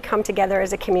can we come together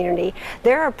as a community?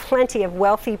 There are plenty of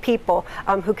wealthy people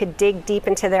who could dig deep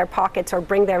into their pockets or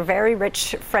bring their very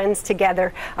rich friends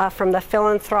together from the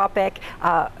philanthropic,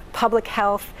 public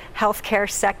health, healthcare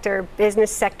sector, business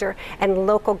sector, and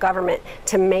local government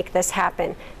to make this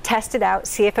happen. Test it out,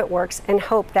 see if it works, and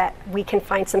hope that we can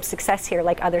find some success here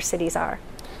like other cities are.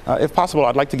 If possible,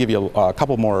 I'd like to give you a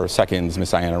couple more seconds,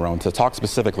 Ms. Iannarone, to talk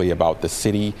specifically about the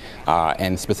city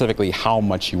and specifically how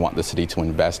much you want the city to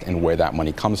invest and where that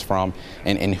money comes from,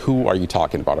 and who are you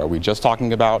talking about? Are we just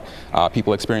talking about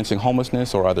people experiencing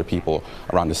homelessness or other people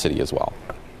around the city as well?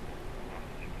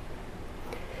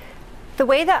 The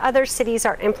way that other cities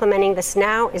are implementing this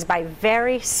now is by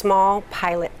very small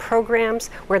pilot programs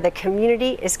where the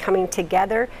community is coming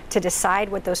together to decide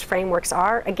what those frameworks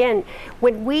are. Again,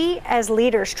 when we as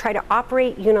leaders try to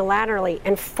operate unilaterally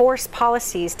and force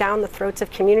policies down the throats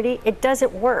of community, it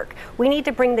doesn't work. We need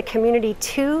to bring the community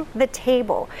to the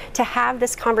table to have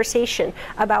this conversation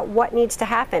about what needs to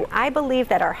happen. I believe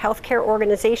that our healthcare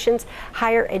organizations,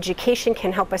 higher education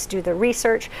can help us do the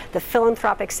research, the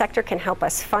philanthropic sector can help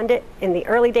us fund it in the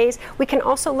early days. We can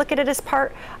also look at it as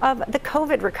part of the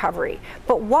COVID recovery.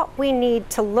 But what we need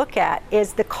to look at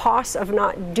is the cost of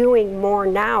not doing more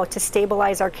now to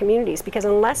stabilize our communities, because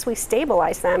unless we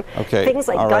stabilize them, things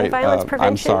like gun violence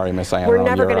prevention, I'm sorry, Ms. Iannarone, we're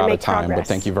never you're going to out make of time, progress. but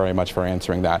thank you very much for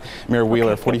answering that. Mayor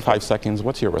Wheeler, 45 seconds,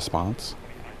 what's your response?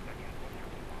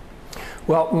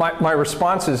 Well, my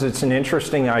response is it's an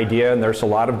interesting idea, and there's a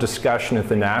lot of discussion at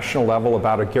the national level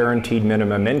about a guaranteed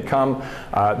minimum income.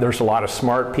 There's a lot of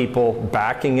smart people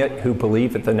backing it who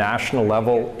believe at the national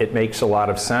level it makes a lot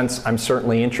of sense. I'm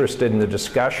certainly interested in the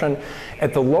discussion.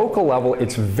 At the local level,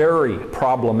 it's very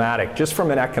problematic. Just from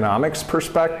an economics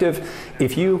perspective,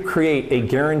 if you create a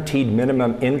guaranteed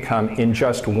minimum income in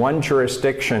just one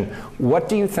jurisdiction, what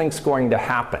do you think is going to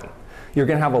happen? You're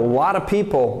going to have a lot of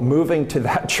people moving to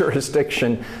that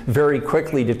jurisdiction very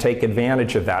quickly to take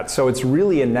advantage of that. So it's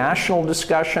really a national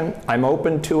discussion. I'm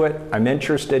open to it. I'm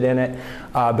interested in it.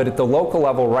 But at the local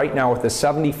level right now, with a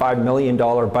 $75 million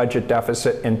budget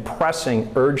deficit and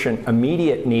pressing, urgent,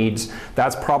 immediate needs,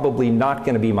 that's probably not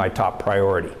going to be my top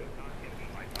priority.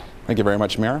 Thank you very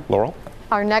much, Mayor. Laurel?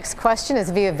 Our next question is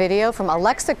via video from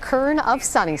Alexa Kern of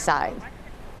Sunnyside.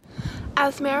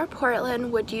 As Mayor of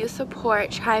Portland, would you support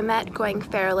TriMet going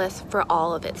fareless for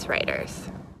all of its riders?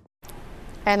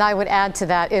 And I would add to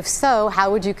that, if so, how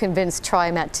would you convince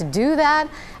TriMet to do that?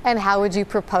 And how would you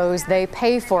propose they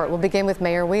pay for it? We'll begin with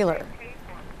Mayor Wheeler.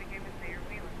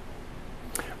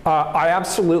 I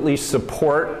absolutely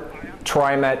support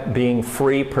TriMet being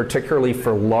free, particularly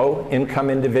for low-income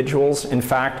individuals. In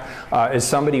fact, as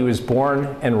somebody who was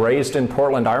born and raised in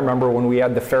Portland, I remember when we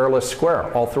had the Fareless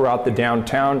Square all throughout the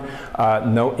downtown.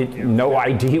 No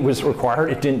ID was required.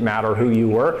 It didn't matter who you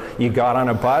were. You got on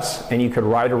a bus and you could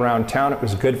ride around town. It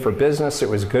was good for business. It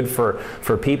was good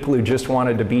for people who just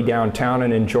wanted to be downtown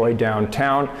and enjoy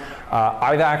downtown.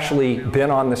 I've actually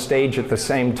been on the stage at the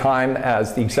same time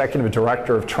as the executive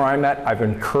director of TriMet. I've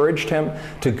encouraged him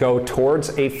to go towards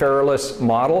a fareless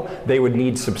model. They would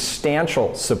need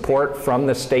substantial support from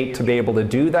the state to be able to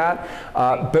do that,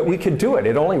 but we could do it.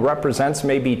 It only represents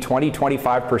maybe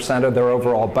 20–25% of their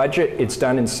overall budget. It's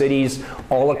done in cities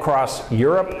all across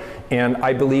Europe, and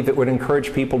I believe it would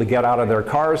encourage people to get out of their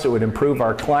cars, it would improve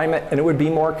our climate, and it would be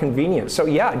more convenient. So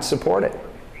yeah, I'd support it.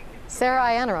 Sarah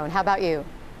Iannarone, how about you?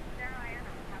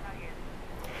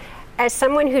 As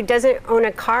someone who doesn't own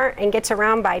a car and gets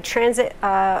around by transit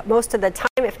most of the time,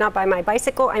 if not by my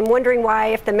bicycle, I'm wondering why,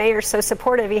 if the mayor's so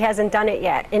supportive, he hasn't done it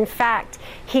yet. In fact,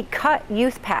 he cut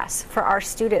Youth Pass for our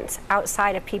students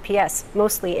outside of PPS,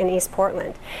 mostly in East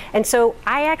Portland. And so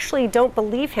I actually don't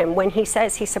believe him when he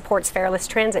says he supports fareless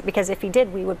transit, because if he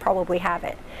did, we would probably have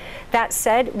it. That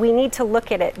said, we need to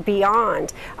look at it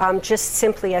beyond just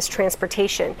simply as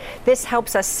transportation. This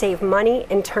helps us save money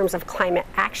in terms of climate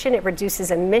action. It reduces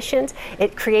emissions.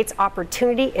 It creates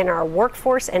opportunity in our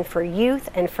workforce and for youth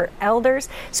and for elders,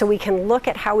 so we can look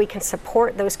at how we can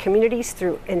support those communities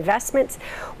through investments.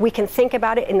 We can think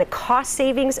about it in the cost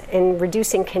savings in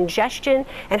reducing congestion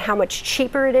and how much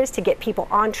cheaper it is to get people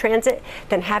on transit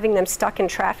than having them stuck in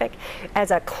traffic.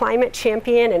 As a climate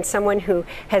champion and someone who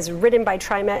has ridden by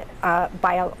TriMet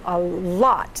by a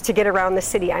lot to get around the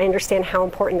city, I understand how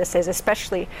important this is,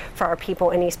 especially for our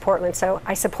people in East Portland. So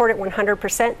I support it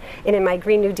 100%, and in my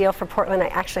Green New Deal for Portland, I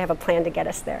actually have a plan to get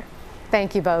us there.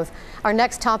 Thank you both. Our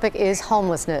next topic is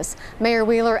homelessness. Mayor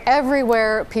Wheeler,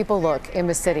 everywhere people look in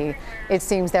the city, it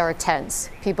seems there are tents,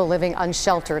 people living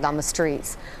unsheltered on the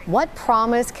streets. What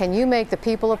promise can you make the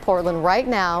people of Portland right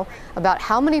now about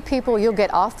how many people you'll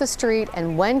get off the street,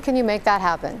 and when can you make that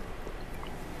happen?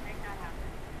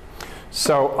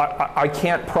 So I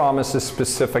can't promise a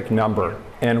specific number.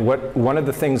 And one of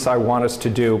the things I want us to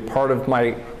do, part of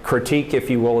my critique, if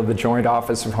you will, of the Joint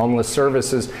Office of Homeless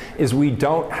Services is we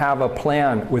don't have a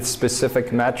plan with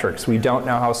specific metrics. We don't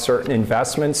know how certain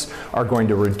investments are going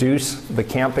to reduce the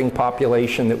camping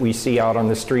population that we see out on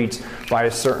the streets by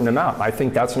a certain amount. I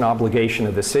think that's an obligation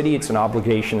of the city, it's an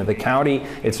obligation of the county,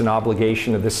 it's an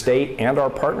obligation of the state and our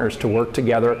partners to work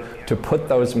together to put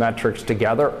those metrics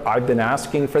together. I've been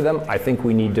asking for them. I think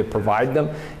we need to provide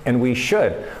them, and we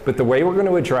should. But the way we're going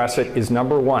to address it is,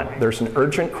 number one, there's an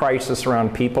urgent crisis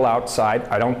around people outside.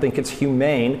 I don't think it's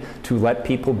humane to let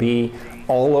people be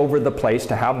all over the place,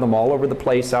 to have them all over the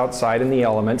place outside in the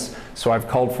elements. So I've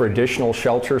called for additional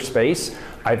shelter space.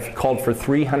 I've called for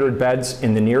 300 beds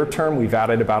in the near term. We've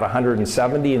added about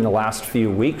 170 in the last few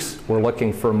weeks. We're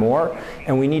looking for more.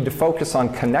 And we need to focus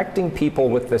on connecting people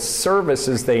with the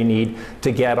services they need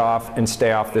to get off and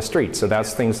stay off the street. So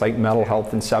that's things like mental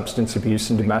health and substance abuse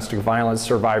and domestic violence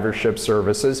survivorship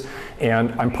services.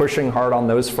 And I'm pushing hard on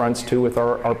those fronts too with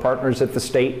our partners at the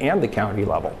state and the county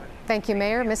level. Thank you,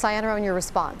 Mayor. Ms. Iannarone, your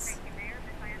response.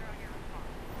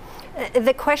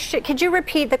 The question, could you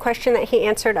repeat the question that he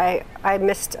answered? I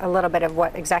missed a little bit of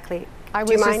what exactly. I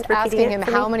was just asking him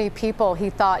how many people he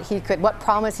thought he could, what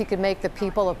promise he could make the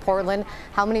people of Portland,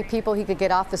 how many people he could get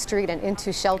off the street and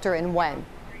into shelter, and when.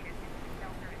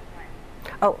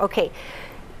 Oh, okay.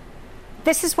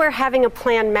 This is where having a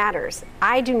plan matters.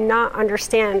 I do not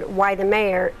understand why the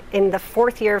mayor, in the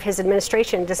 4th year of his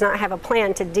administration, does not have a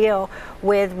plan to deal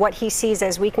with what he sees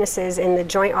as weaknesses in the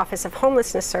Joint Office of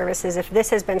Homelessness Services, if this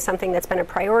has been something that's been a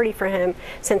priority for him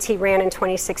since he ran in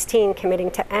 2016, committing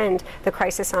to end the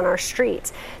crisis on our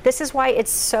streets. This is why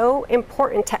it's so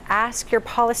important to ask your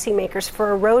policymakers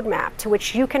for a roadmap to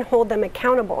which you can hold them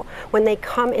accountable when they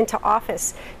come into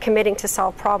office committing to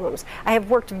solve problems. I have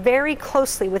worked very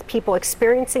closely with people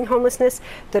experiencing homelessness,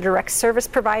 the direct service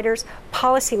providers,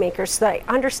 policymakers, so that I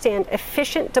understand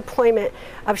efficient deployment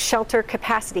of shelter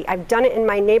capacity. I've done it in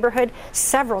my neighborhood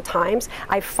several times.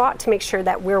 I've fought to make sure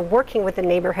that we're working with the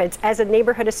neighborhoods. As a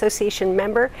neighborhood association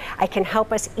member, I can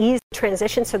help us ease the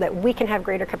transition so that we can have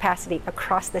greater capacity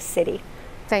across the city.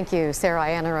 Thank you, Sarah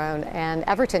Iannarone. And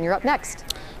Everton, you're up next.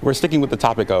 We're sticking with the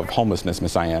topic of homelessness,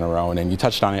 Ms. Iannarone, and you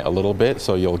touched on it a little bit,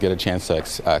 so you'll get a chance to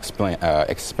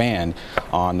expand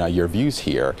on your views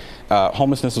here.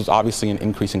 Homelessness was obviously an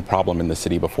increasing problem in the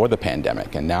city before the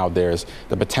pandemic, and now there's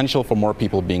the potential for more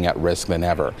people being at risk than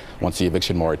ever once the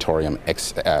eviction moratorium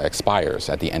expires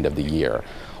at the end of the year.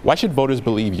 Why should voters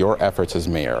believe your efforts as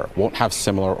mayor won't have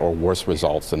similar or worse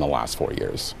results than the last 4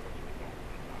 years?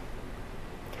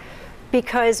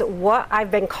 Because what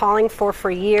I've been calling for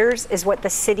years is what the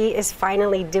city is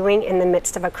finally doing in the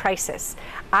midst of a crisis.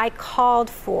 I called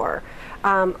for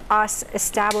us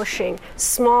establishing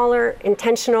smaller,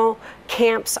 intentional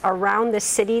camps around the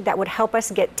city that would help us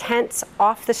get tents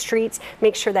off the streets,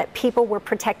 make sure that people were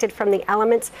protected from the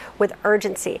elements with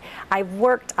urgency. I've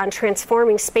worked on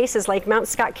transforming spaces like Mount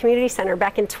Scott Community Center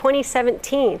back in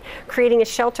 2017, creating a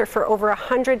shelter for over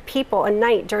 100 people a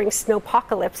night during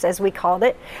snowpocalypse, as we called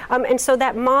it. And so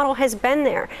that model has been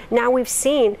there. Now we've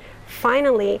seen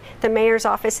finally, the mayor's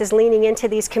office is leaning into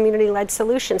these community-led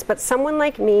solutions. But someone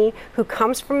like me, who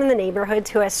comes from the neighborhoods,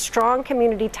 who has strong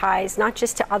community ties, not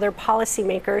just to other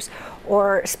policymakers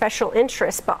or special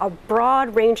interests, but a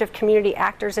broad range of community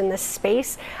actors in this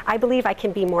space, I believe I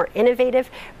can be more innovative,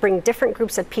 bring different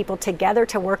groups of people together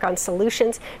to work on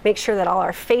solutions, make sure that all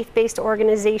our faith-based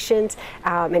organizations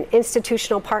and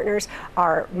institutional partners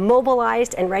are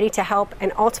mobilized and ready to help,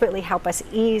 and ultimately help us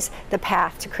ease the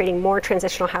path to creating more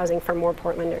transitional housing for more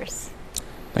Portlanders.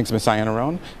 Thanks, Ms.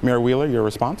 Iannarone. Mayor Wheeler, your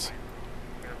response?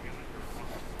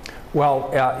 Well,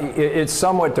 it's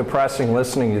somewhat depressing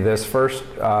listening to this. First,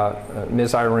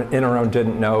 Ms. Iannarone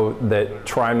didn't know that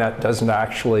TriMet doesn't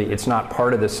actually, it's not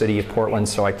part of the city of Portland,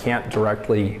 so I can't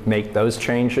directly make those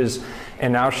changes.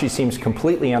 And now she seems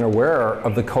completely unaware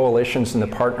of the coalitions and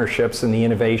the partnerships and the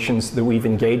innovations that we've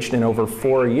engaged in over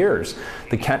 4 years.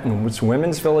 The Kenton Woods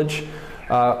Women's Village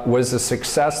was a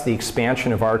success. The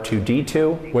expansion of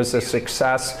R2D2 was a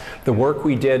success. The work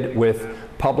we did with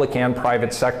public and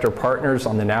private sector partners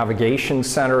on the Navigation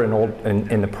Center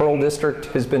in the Pearl District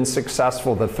has been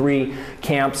successful. The 3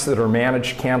 camps that are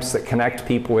managed camps that connect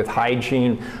people with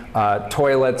hygiene,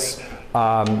 toilets,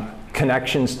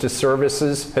 connections to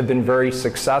services have been very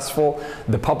successful.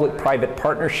 The public-private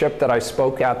partnership that I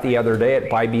spoke at the other day at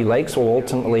Bybee Lakes will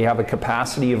ultimately have a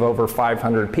capacity of over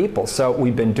 500 people. So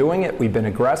we've been doing it, we've been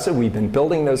aggressive, we've been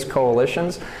building those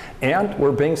coalitions, and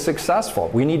we're being successful.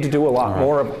 We need to do a lot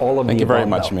more of all of the above. Thank you very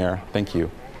much, Mayor. Thank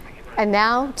you. And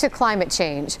now to climate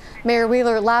change. Mayor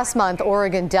Wheeler, last month,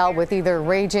 Oregon dealt with either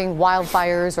raging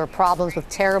wildfires or problems with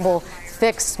terrible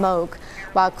thick smoke.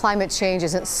 While climate change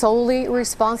isn't solely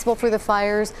responsible for the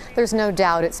fires, there's no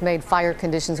doubt it's made fire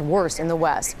conditions worse in the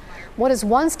West. What is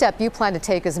one step you plan to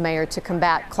take as mayor to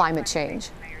combat climate change?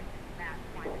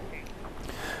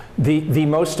 The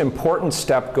most important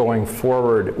step going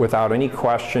forward, without any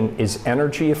question, is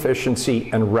energy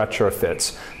efficiency and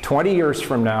retrofits. 20 years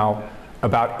from now,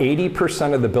 about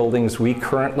 80% of the buildings we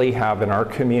currently have in our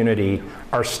community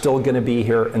are still going to be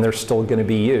here and they're still going to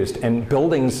be used. And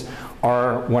buildings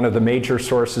are one of the major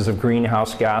sources of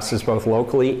greenhouse gases, both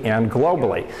locally and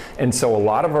globally. And so a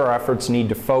lot of our efforts need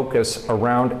to focus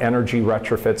around energy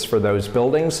retrofits for those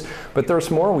buildings, but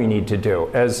there's more we need to do.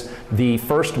 As the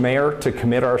first mayor to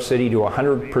commit our city to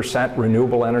 100%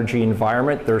 renewable energy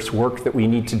environment, there's work that we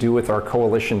need to do with our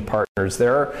coalition partners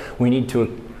there. We need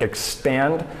to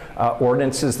expand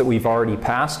ordinances that we've already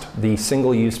passed. The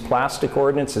single-use plastic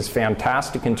ordinance is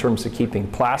fantastic in terms of keeping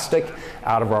plastic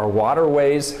out of our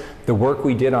waterways. The work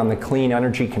we did on the clean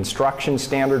energy construction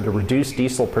standard to reduce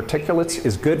diesel particulates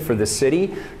is good for the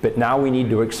city, but now we need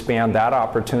to expand that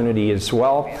opportunity as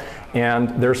well.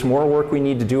 And there's more work we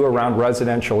need to do around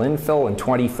residential infill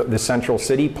and the Central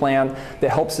City Plan that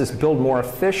helps us build more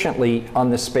efficiently on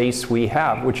the space we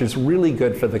have, which is really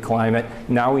good for the climate.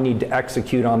 Now we need to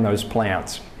execute on those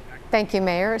plans. Thank you,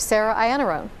 Mayor. Sarah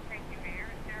Iannarone.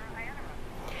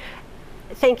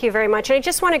 Thank you very much. And I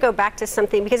just want to go back to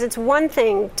something, because it's one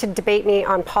thing to debate me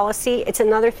on policy. It's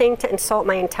another thing to insult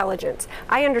my intelligence.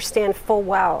 I understand full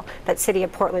well that City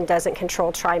of Portland doesn't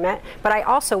control TriMet, but I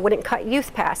also wouldn't cut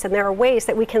Youth Pass. And there are ways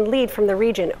that we can lead from the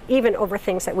region, even over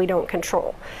things that we don't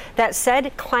control. That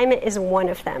said, climate is one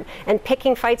of them. And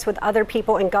picking fights with other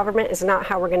people in government is not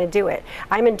how we're going to do it.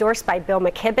 I'm endorsed by Bill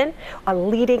McKibben, a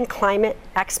leading climate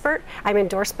expert. I'm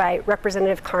endorsed by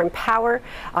Representative Karin Power,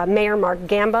 Mayor Mark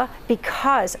Gamba,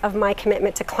 because of my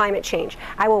commitment to climate change.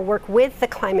 I will work with the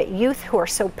climate youth who are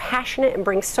so passionate and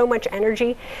bring so much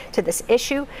energy to this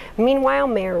issue. Meanwhile,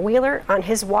 Mayor Wheeler, on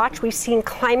his watch, we've seen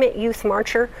climate youth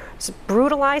marchers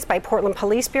brutalized by Portland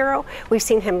Police Bureau. We've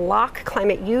seen him lock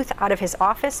climate youth out of his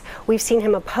office. We've seen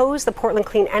him oppose the Portland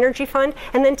Clean Energy Fund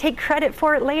and then take credit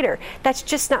for it later. That's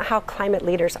just not how climate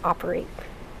leaders operate.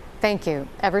 Thank you.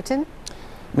 Everton?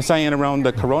 Ms. Iannarone,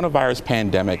 the coronavirus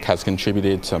pandemic has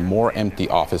contributed to more empty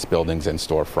office buildings and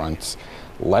storefronts,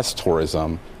 less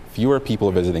tourism, fewer people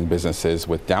visiting businesses,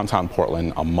 with downtown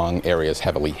Portland among areas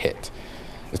heavily hit.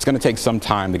 It's going to take some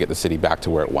time to get the city back to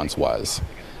where it once was.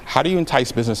 How do you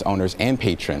entice business owners and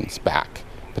patrons back,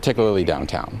 particularly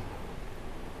downtown?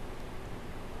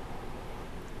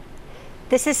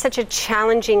 This is such a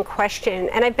challenging question,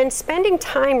 and I've been spending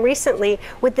time recently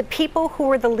with the people who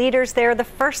were the leaders there the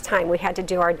first time we had to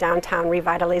do our downtown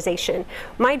revitalization.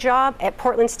 My job at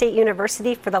Portland State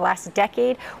University for the last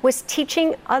decade was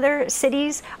teaching other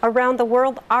cities around the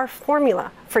world our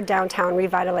formula for downtown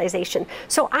revitalization.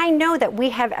 So I know that we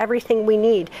have everything we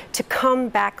need to come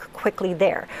back quickly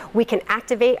there. We can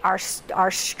activate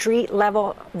our street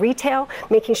level retail,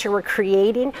 making sure we're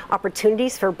creating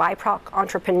opportunities for BIPOC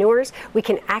entrepreneurs. We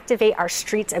can activate our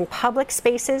streets and public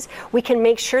spaces. We can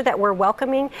make sure that we're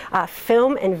welcoming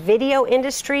film and video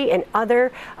industry and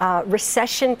other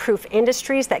recession-proof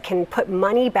industries that can put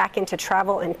money back into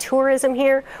travel and tourism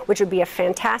here, which would be a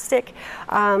fantastic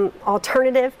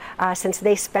alternative since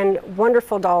they spend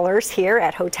wonderful dollars here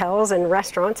at hotels and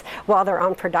restaurants while they're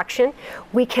on production.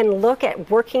 We can look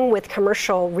at working with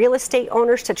commercial real estate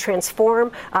owners to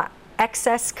transform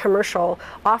excess commercial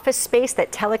office space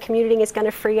that telecommuting is going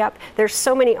to free up. There's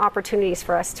so many opportunities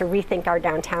for us to rethink our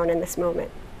downtown in this moment.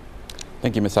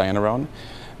 Thank you, Ms. Iannarone.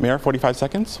 Mayor, 45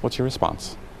 seconds. What's your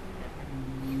response?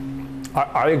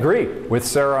 I agree with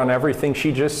Sarah on everything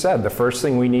she just said. The first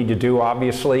thing we need to do,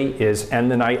 obviously, is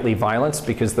end the nightly violence,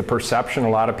 because the perception a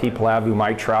lot of people have who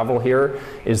might travel here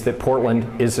is that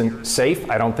Portland isn't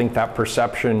safe. I don't think that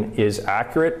perception is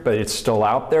accurate, but it's still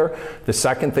out there. The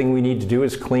second thing we need to do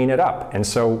is clean it up. And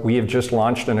so we have just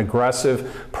launched an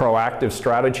aggressive, proactive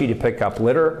strategy to pick up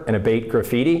litter and abate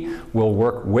graffiti. We'll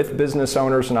work with business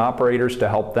owners and operators to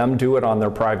help them do it on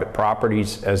their private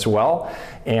properties as well.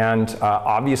 And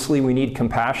obviously, we need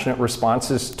compassionate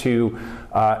responses to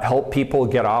help people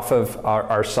get off of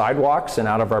our sidewalks and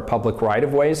out of our public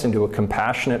right-of-ways into a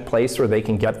compassionate place where they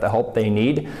can get the help they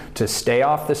need to stay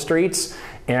off the streets.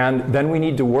 And then we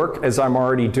need to work, as I'm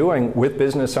already doing, with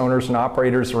business owners and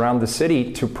operators around the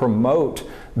city to promote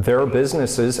their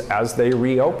businesses as they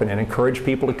reopen and encourage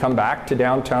people to come back to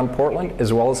downtown Portland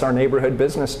as well as our neighborhood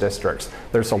business districts.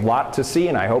 There's a lot to see,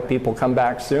 and I hope people come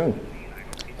back soon.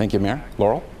 Thank you, Mayor.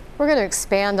 Laurel? We're going to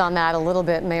expand on that a little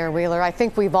bit, Mayor Wheeler. I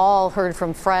think we've all heard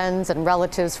from friends and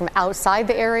relatives from outside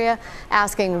the area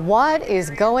asking what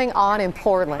is going on in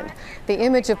Portland. The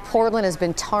image of Portland has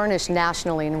been tarnished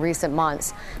nationally in recent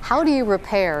months. How do you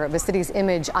repair the city's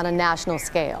image on a national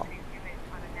scale?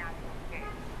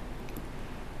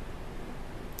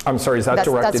 I'm sorry, is that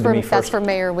directed to me first? That's for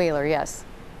Mayor Wheeler, yes.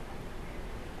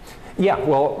 Yeah,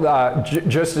 well,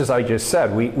 just as I just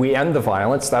said, we end the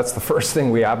violence. That's the first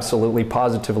thing we absolutely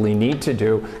positively need to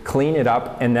do, clean it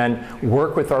up, and then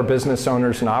work with our business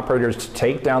owners and operators to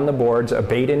take down the boards,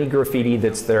 abate any graffiti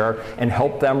that's there, and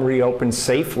help them reopen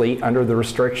safely under the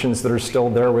restrictions that are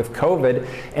still there with COVID,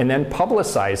 and then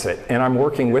publicize it. And I'm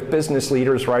working with business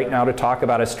leaders right now to talk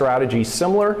about a strategy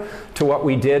similar to what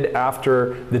we did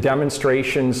after the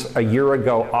demonstrations a year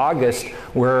ago, August,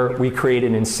 where we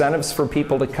created incentives for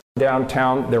people to come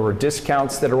downtown. There were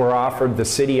discounts that were offered. The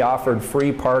city offered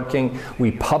free parking.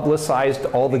 We publicized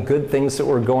all the good things that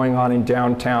were going on in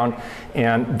downtown,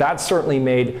 and that certainly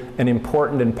made an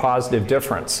important and positive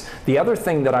difference. The other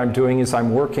thing that I'm doing is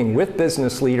I'm working with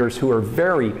business leaders who are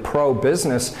very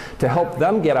pro-business to help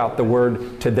them get out the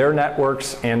word to their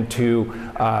networks and to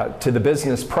the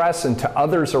business press and to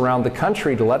others around the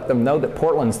country to let them know that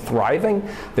Portland's thriving,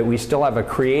 that we still have a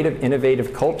creative,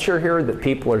 innovative culture here, that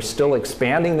people are still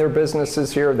expanding their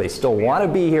businesses here, they still want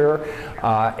to be here,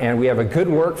 and we have a good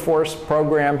workforce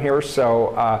program here.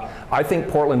 So I think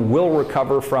Portland will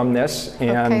recover from this,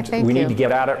 and we need to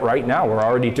get at it right now. We're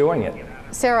already doing it.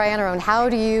 Sarah Iannarone, how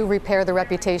do you repair the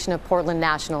reputation of Portland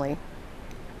nationally?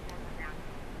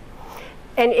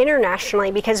 And internationally,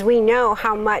 because we know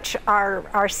how much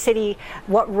our city,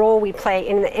 what role we play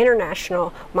in the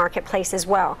international marketplace as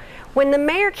well. When the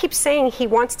mayor keeps saying he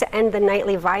wants to end the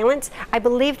nightly violence, I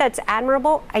believe that's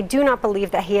admirable. I do not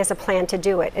believe that he has a plan to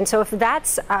do it. And so if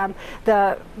that's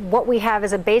what we have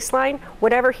as a baseline,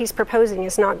 whatever he's proposing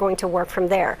is not going to work from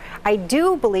there. I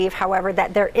do believe, however,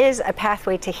 that there is a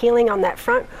pathway to healing on that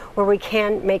front where we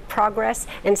can make progress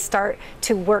and start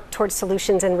to work towards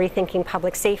solutions and rethinking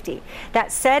public safety.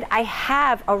 That said, I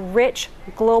have a rich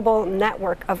global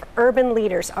network of urban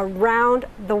leaders around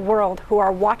the world who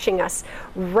are watching us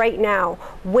right now,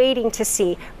 waiting to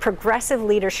see progressive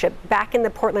leadership back in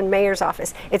the Portland mayor's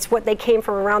office. It's what they came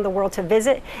from around the world to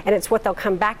visit, and it's what they'll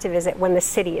come back to visit when the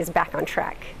city is back on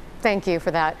track. Thank you for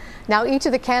that. Now each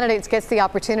of the candidates gets the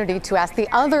opportunity to ask the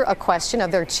other a question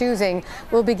of their choosing.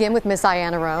 We'll begin with Ms.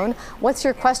 Iannarone. What's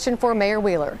your question for Mayor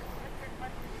Wheeler?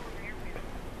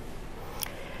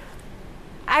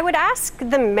 I would ask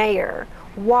the mayor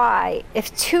why,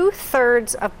 if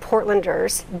 2/3 of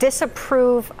Portlanders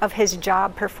disapprove of his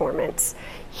job performance,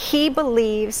 he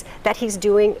believes that he's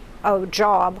doing a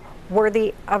job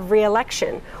worthy of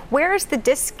re-election. Where is the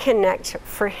disconnect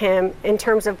for him in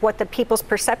terms of what the people's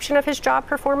perception of his job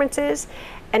performance is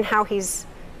and how he's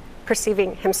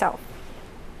perceiving himself?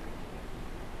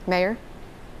 Mayor?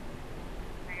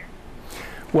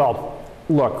 Well,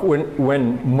 look,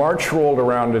 when March rolled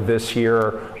around of this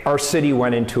year, our city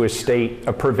went into a state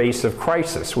of pervasive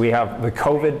crisis. We have the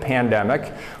COVID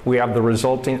pandemic, we have the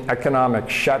resulting economic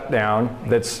shutdown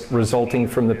that's resulting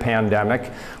from the pandemic,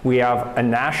 we have a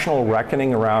national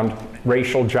reckoning around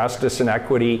racial justice and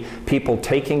equity, people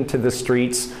taking to the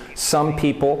streets, some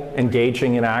people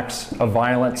engaging in acts of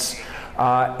violence,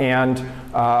 and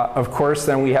of course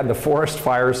then we had the forest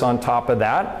fires on top of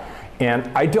that.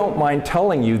 And I don't mind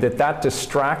telling you that that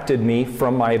distracted me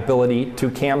from my ability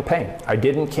to campaign. I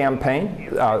didn't campaign.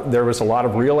 There was a lot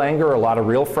of real anger, a lot of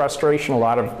real frustration, a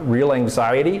lot of real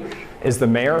anxiety. As the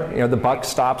mayor, the buck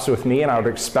stops with me, and I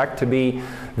would expect to be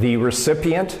the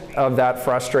recipient of that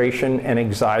frustration and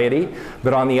anxiety.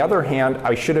 But on the other hand,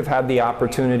 I should have had the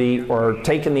opportunity or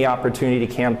taken the opportunity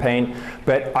to campaign,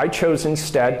 but I chose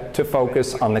instead to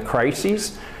focus on the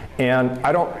crises. And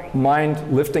I don't mind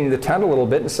lifting the tent a little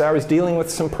bit and say I was dealing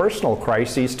with some personal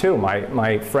crises too.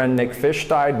 My friend Nick Fish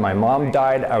died, my mom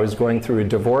died, I was going through a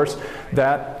divorce.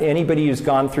 That anybody who's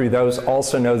gone through those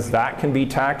also knows that can be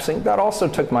taxing. That also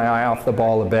took my eye off the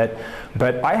ball a bit.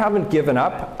 But I haven't given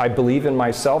up. I believe in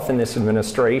myself in this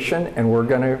administration, and we're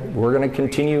gonna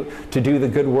continue to do the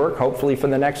good work, hopefully for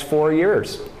the next 4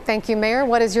 years. Thank you, Mayor.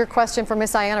 What is your question for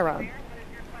Ms. Iannarone?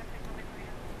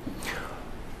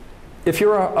 If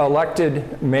you're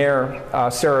elected mayor,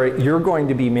 Sarah, you're going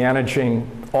to be managing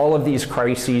all of these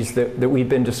crises that we've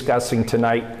been discussing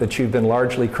tonight, that you've been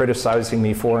largely criticizing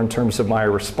me for in terms of my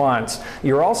response.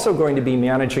 You're also going to be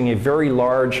managing a very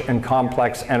large and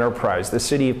complex enterprise. The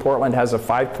city of Portland has a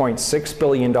 $5.6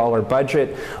 billion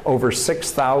budget, over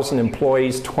 6,000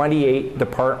 employees, 28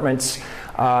 departments.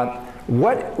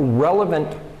 What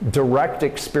relevant direct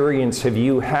experience have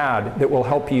you had that will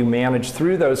help you manage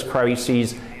through those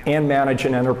crises and manage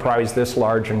an enterprise this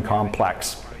large and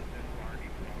complex?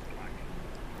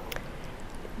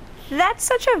 That's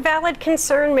such a valid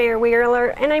concern, Mayor Wheeler,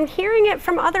 and I'm hearing it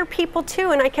from other people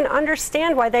too, and I can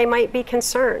understand why they might be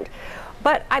concerned.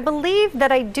 But I believe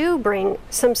that I do bring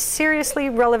some seriously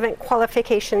relevant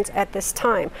qualifications at this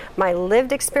time. My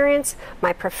lived experience,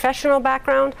 my professional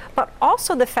background, but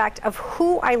also the fact of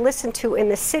who I listen to in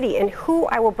the city and who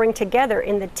I will bring together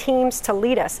in the teams to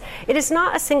lead us. It is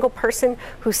not a single person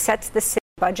who sets the city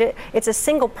budget. It's a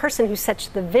single person who sets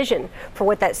the vision for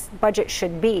what that budget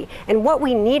should be. And what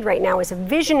we need right now is a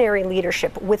visionary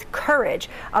leadership with courage,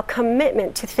 a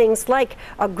commitment to things like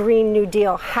a Green New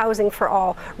Deal, housing for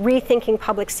all, rethinking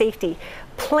public safety,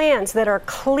 plans that are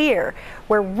clear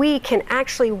where we can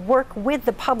actually work with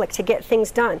the public to get things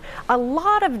done. A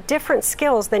lot of different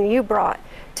skills than you brought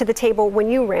to the table when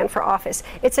you ran for office.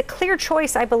 It's a clear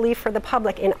choice, I believe, for the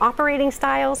public in operating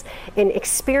styles, in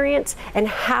experience, and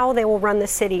how they will run the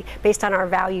city based on our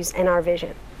values and our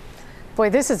vision. Boy,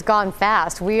 this has gone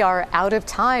fast. We are out of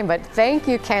time, but thank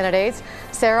you, candidates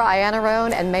Sarah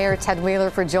Iannarone and Mayor Ted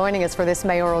Wheeler, for joining us for this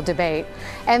mayoral debate.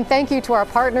 And thank you to our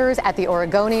partners at The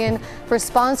Oregonian for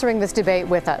sponsoring this debate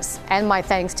with us. And my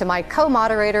thanks to my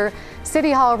co-moderator,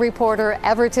 City Hall reporter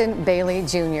Everton Bailey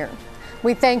Jr.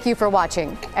 We thank you for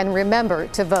watching, and remember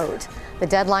to vote. The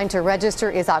deadline to register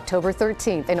is October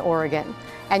 13th in Oregon,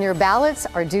 and your ballots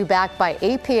are due back by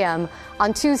 8 p.m.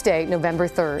 on Tuesday, November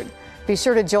 3rd. Be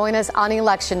sure to join us on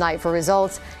election night for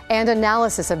results and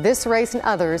analysis of this race and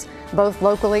others, both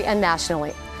locally and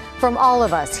nationally. From all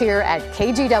of us here at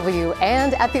KGW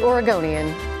and at The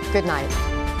Oregonian, good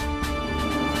night.